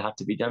things. It had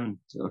to be done.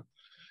 So.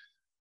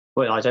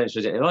 Well, I don't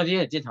suppose it. Well,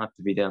 yeah, it did have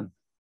to be done.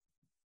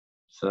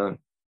 So,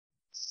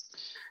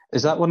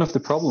 is that one of the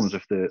problems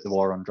with the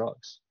war on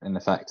drugs, in the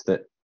fact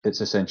that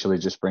it's essentially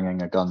just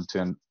bringing a gun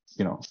to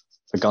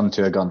a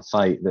gun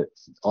fight that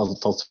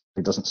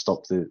ultimately doesn't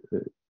stop the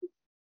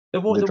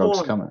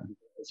drugs coming?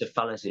 It's a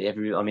fallacy.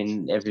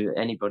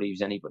 Anybody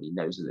who's anybody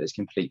knows that it's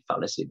complete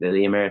fallacy that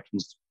the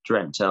Americans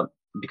dreamt up,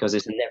 because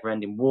it's a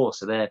never-ending war.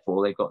 So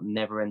therefore, they've got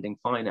never-ending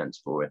finance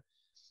for it.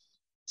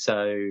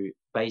 So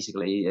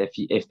basically,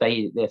 if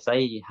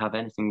they have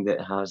anything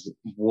that has the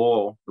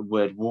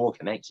word war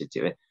connected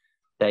to it,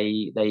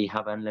 they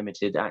have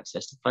unlimited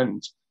access to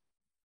funds.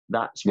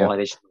 That's why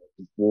they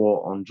started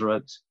war on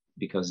drugs,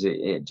 because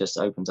it just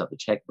opens up the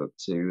checkbook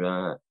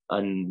to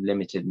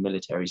unlimited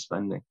military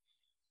spending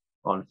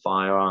on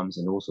firearms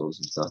and all sorts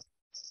of stuff.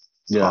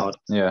 Yeah,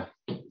 yeah.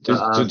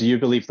 So do you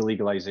believe the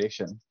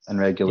legalization and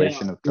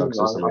regulation of drugs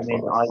is the way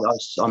forward?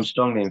 I'm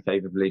strongly in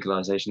favor of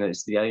legalization.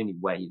 It's the only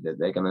way that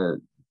they're going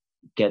to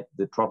get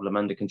the problem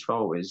under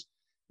control is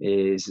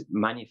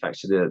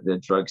manufacture the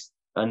drugs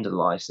under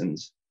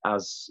license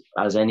as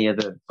any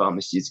other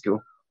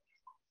pharmaceutical,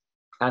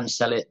 and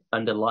sell it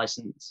under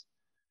license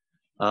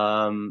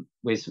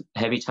with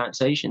heavy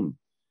taxation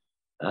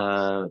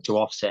to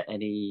offset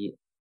any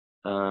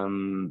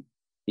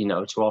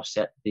to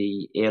offset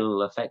the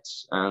ill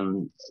effects,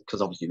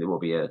 because obviously there will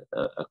be a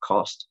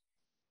cost,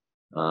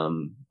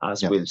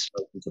 with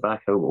smoking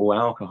tobacco or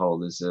alcohol.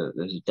 There's a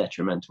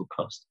detrimental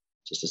cost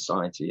to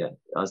society,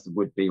 as there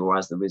would be, or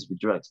as there is with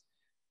drugs,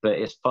 but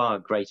it's far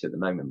greater at the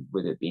moment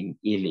with it being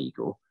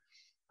illegal.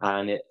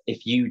 And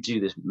if you do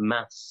this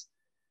maths,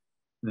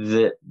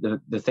 the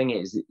thing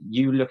is,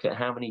 you look at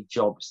how many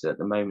jobs at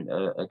the moment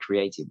are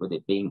created with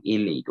it being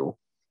illegal,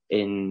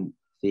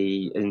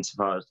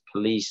 insofar as the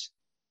police,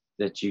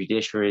 the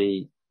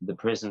judiciary, the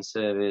prison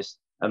service,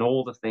 and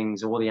all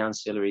the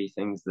ancillary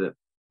things that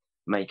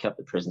make up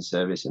the prison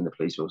service and the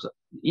police force.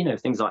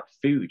 Things like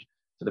food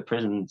for the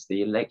prisons,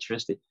 the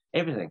electricity,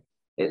 everything.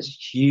 It's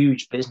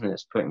huge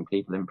business putting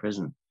people in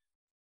prison,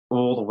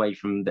 all the way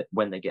from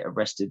when they get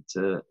arrested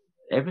to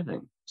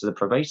everything, to the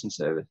probation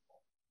service.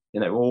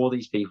 All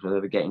these people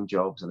that are getting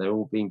jobs and they're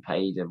all being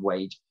paid a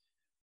wage.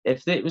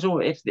 If these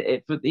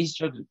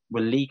drugs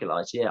were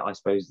legalized, I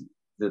suppose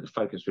the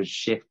focus would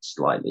shift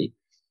slightly.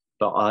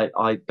 But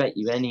I bet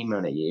you any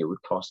money it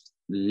would cost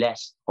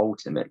less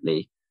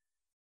ultimately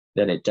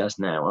than it does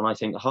now. And I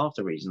think half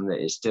the reason that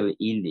it's still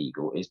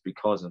illegal is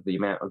because of the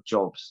amount of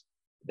jobs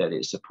that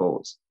it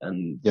supports,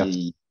 and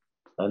I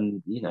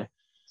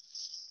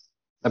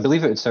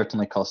believe it would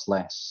certainly cost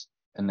less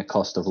in the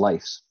cost of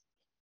lives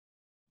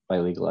by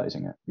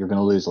legalizing it. You're going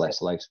to lose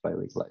less lives by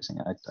legalizing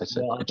it. I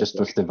said, just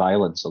with the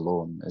violence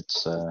alone,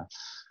 it's. Well,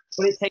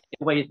 it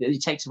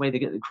takes away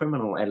the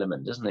criminal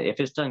element, doesn't it? If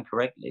it's done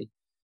correctly,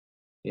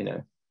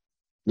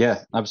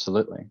 Yeah,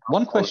 absolutely.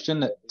 One question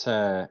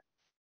that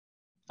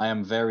I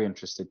am very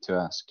interested to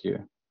ask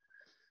you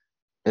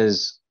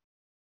is,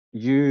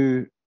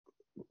 you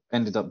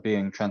ended up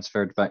being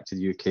transferred back to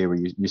the UK, where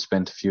you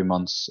spent a few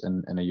months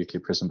in a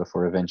UK prison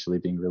before eventually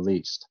being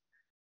released.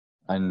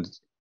 And,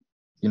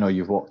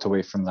 you've walked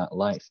away from that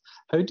life.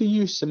 How do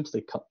you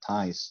simply cut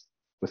ties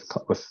with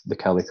the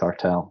Cali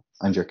cartel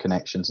and your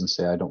connections and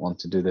say, I don't want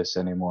to do this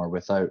anymore,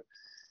 without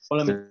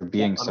there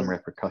being some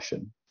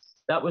repercussion?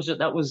 That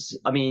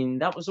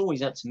was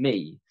always up to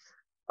me.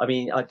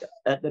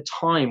 At the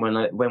time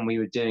when we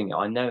were doing it,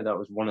 I know that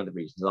was one of the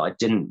reasons that I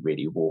didn't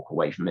really walk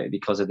away from it,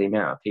 because of the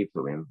amount of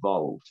people that were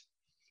involved.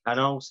 And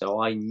also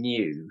I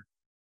knew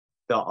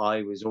that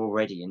I was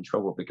already in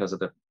trouble because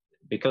of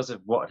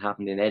what had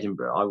happened in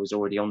Edinburgh. I was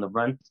already on the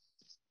run.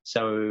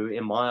 So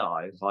in my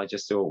eyes, I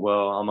just thought,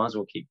 well, I might as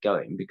well keep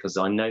going because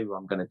I know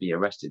I'm going to be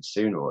arrested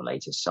sooner or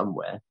later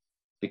somewhere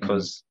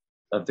because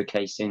of the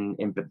case in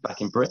back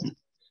in Britain.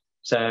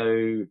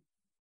 So,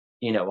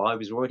 I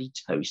was already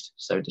toast,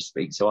 so to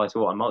speak. So I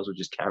thought I might as well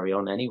just carry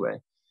on anyway.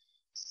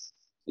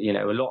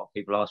 A lot of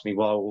people ask me,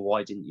 well,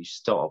 why didn't you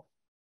stop?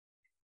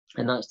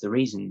 And that's the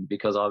reason,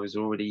 because I was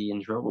already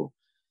in trouble.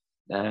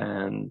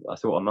 And I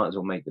thought I might as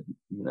well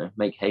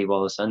make hay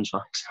while the sun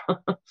shines.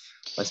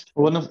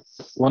 One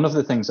of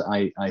the things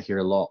that I hear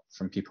a lot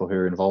from people who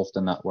are involved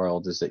in that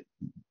world is that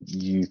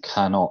you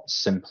cannot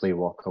simply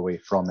walk away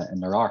from it.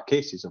 And there are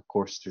cases, of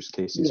course, there's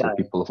cases where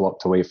people have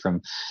walked away from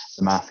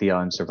the mafia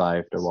and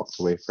survived, or walked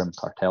away from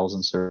cartels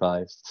and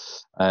survived.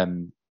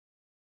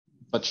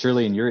 But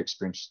surely in your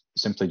experience,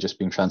 simply just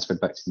being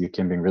transferred back to the UK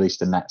and being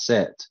released and that's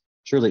it,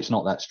 surely it's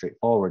not that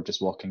straightforward,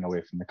 just walking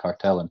away from the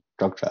cartel and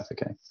drug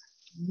trafficking.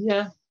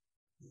 Yeah.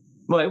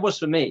 Well, it was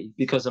for me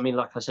because,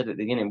 like I said at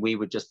the beginning, we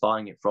were just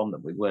buying it from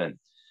them. We weren't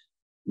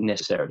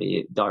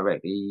necessarily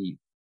directly,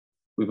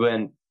 we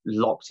weren't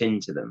locked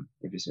into them,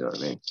 if you see what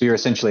I mean. So you're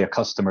essentially a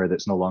customer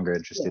that's no longer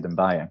interested in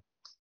buying.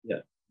 Yeah.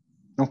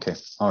 Okay.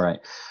 All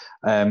right.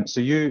 So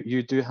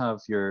you do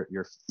have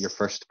your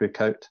first book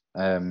out,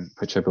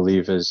 which I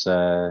believe is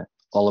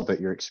all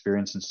about your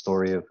experience and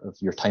story of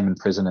your time in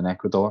prison in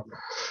Ecuador.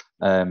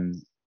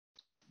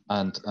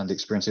 And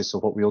experiences. So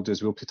what we'll do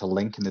is we'll put a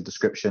link in the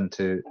description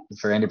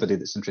for anybody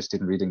that's interested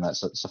in reading that.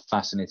 So it's a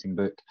fascinating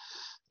book.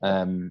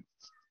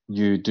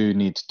 You do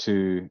need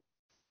to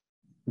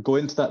go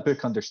into that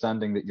book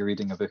understanding that you're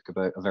reading a book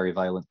about a very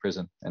violent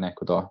prison in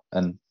Ecuador,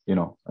 and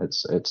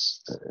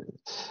it's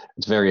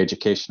very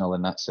educational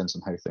in that sense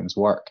on how things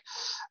work.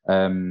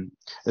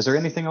 Is there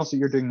anything else that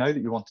you're doing now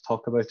that you want to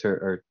talk about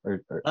or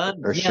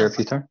share,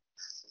 Peter?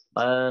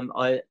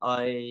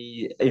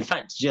 In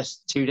fact,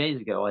 just 2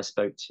 days ago, I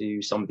spoke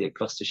to somebody at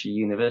Gloucestershire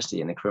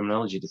University in the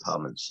criminology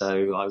department.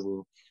 So I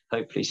will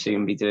hopefully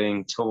soon be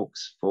doing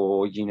talks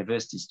for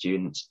university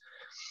students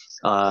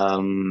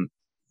about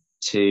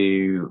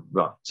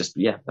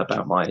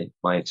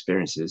my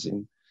experiences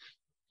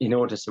in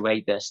order to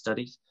aid their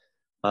studies.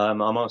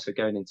 I'm also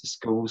going into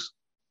schools,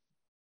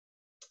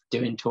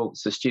 doing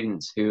talks to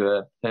students who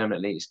are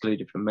permanently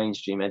excluded from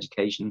mainstream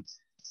education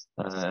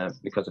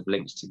because of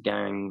links to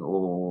gang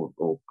or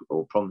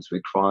problems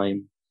with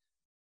crime,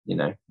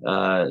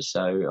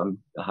 So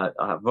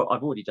I've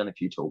already done a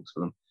few talks for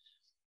them,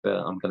 but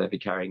I'm going to be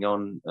carrying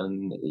on.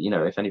 And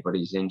if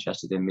anybody's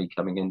interested in me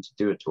coming in to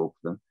do a talk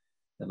for them,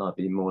 then I'd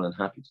be more than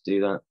happy to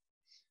do that.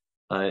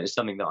 It's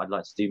something that I'd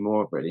like to do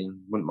more of, really,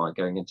 and wouldn't mind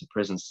going into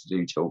prisons to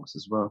do talks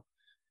as well.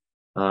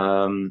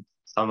 I'm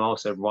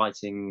also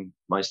writing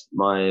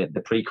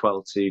the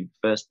prequel to the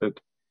first book,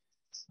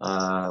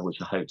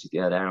 which I hope to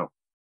get out.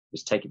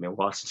 It's taken me a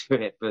while to do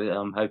it, but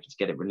I'm hoping to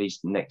get it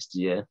released next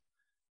year,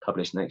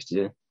 published next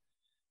year.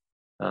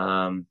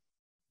 And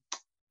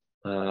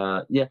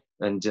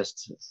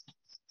just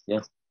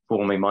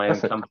forming my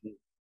own company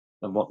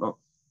and whatnot,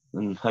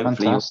 and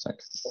hopefully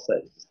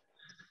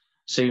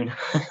soon.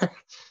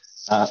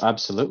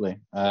 Absolutely.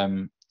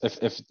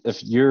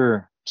 If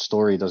your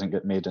story doesn't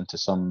get made into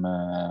some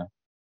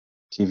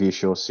TV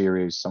show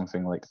series,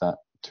 something like that,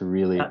 to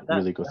really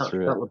go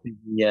through that would be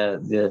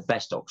the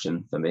best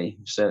option for me.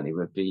 Certainly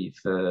would be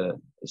for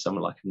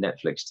someone like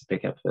Netflix to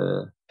pick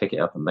it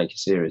up and make a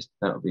series.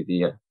 That would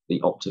be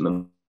the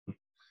optimum,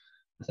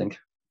 I think.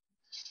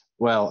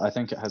 Well, I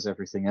think it has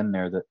everything in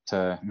there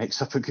that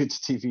makes up a good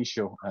TV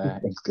show,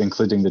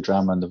 including the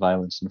drama and the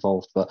violence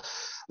involved. But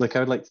look, I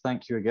would like to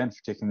thank you again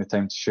for taking the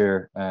time to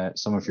share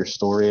some of your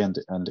story and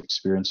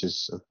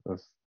experiences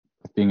of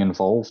being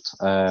involved,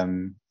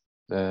 and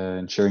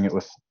sharing it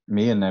with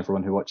me and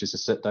everyone who watches the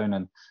sit down.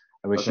 And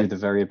I wish you the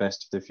very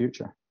best for the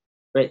future.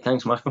 Great.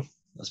 Thanks, Michael.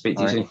 I'll speak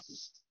to you soon.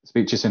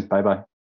 Speak to you soon. Bye-bye.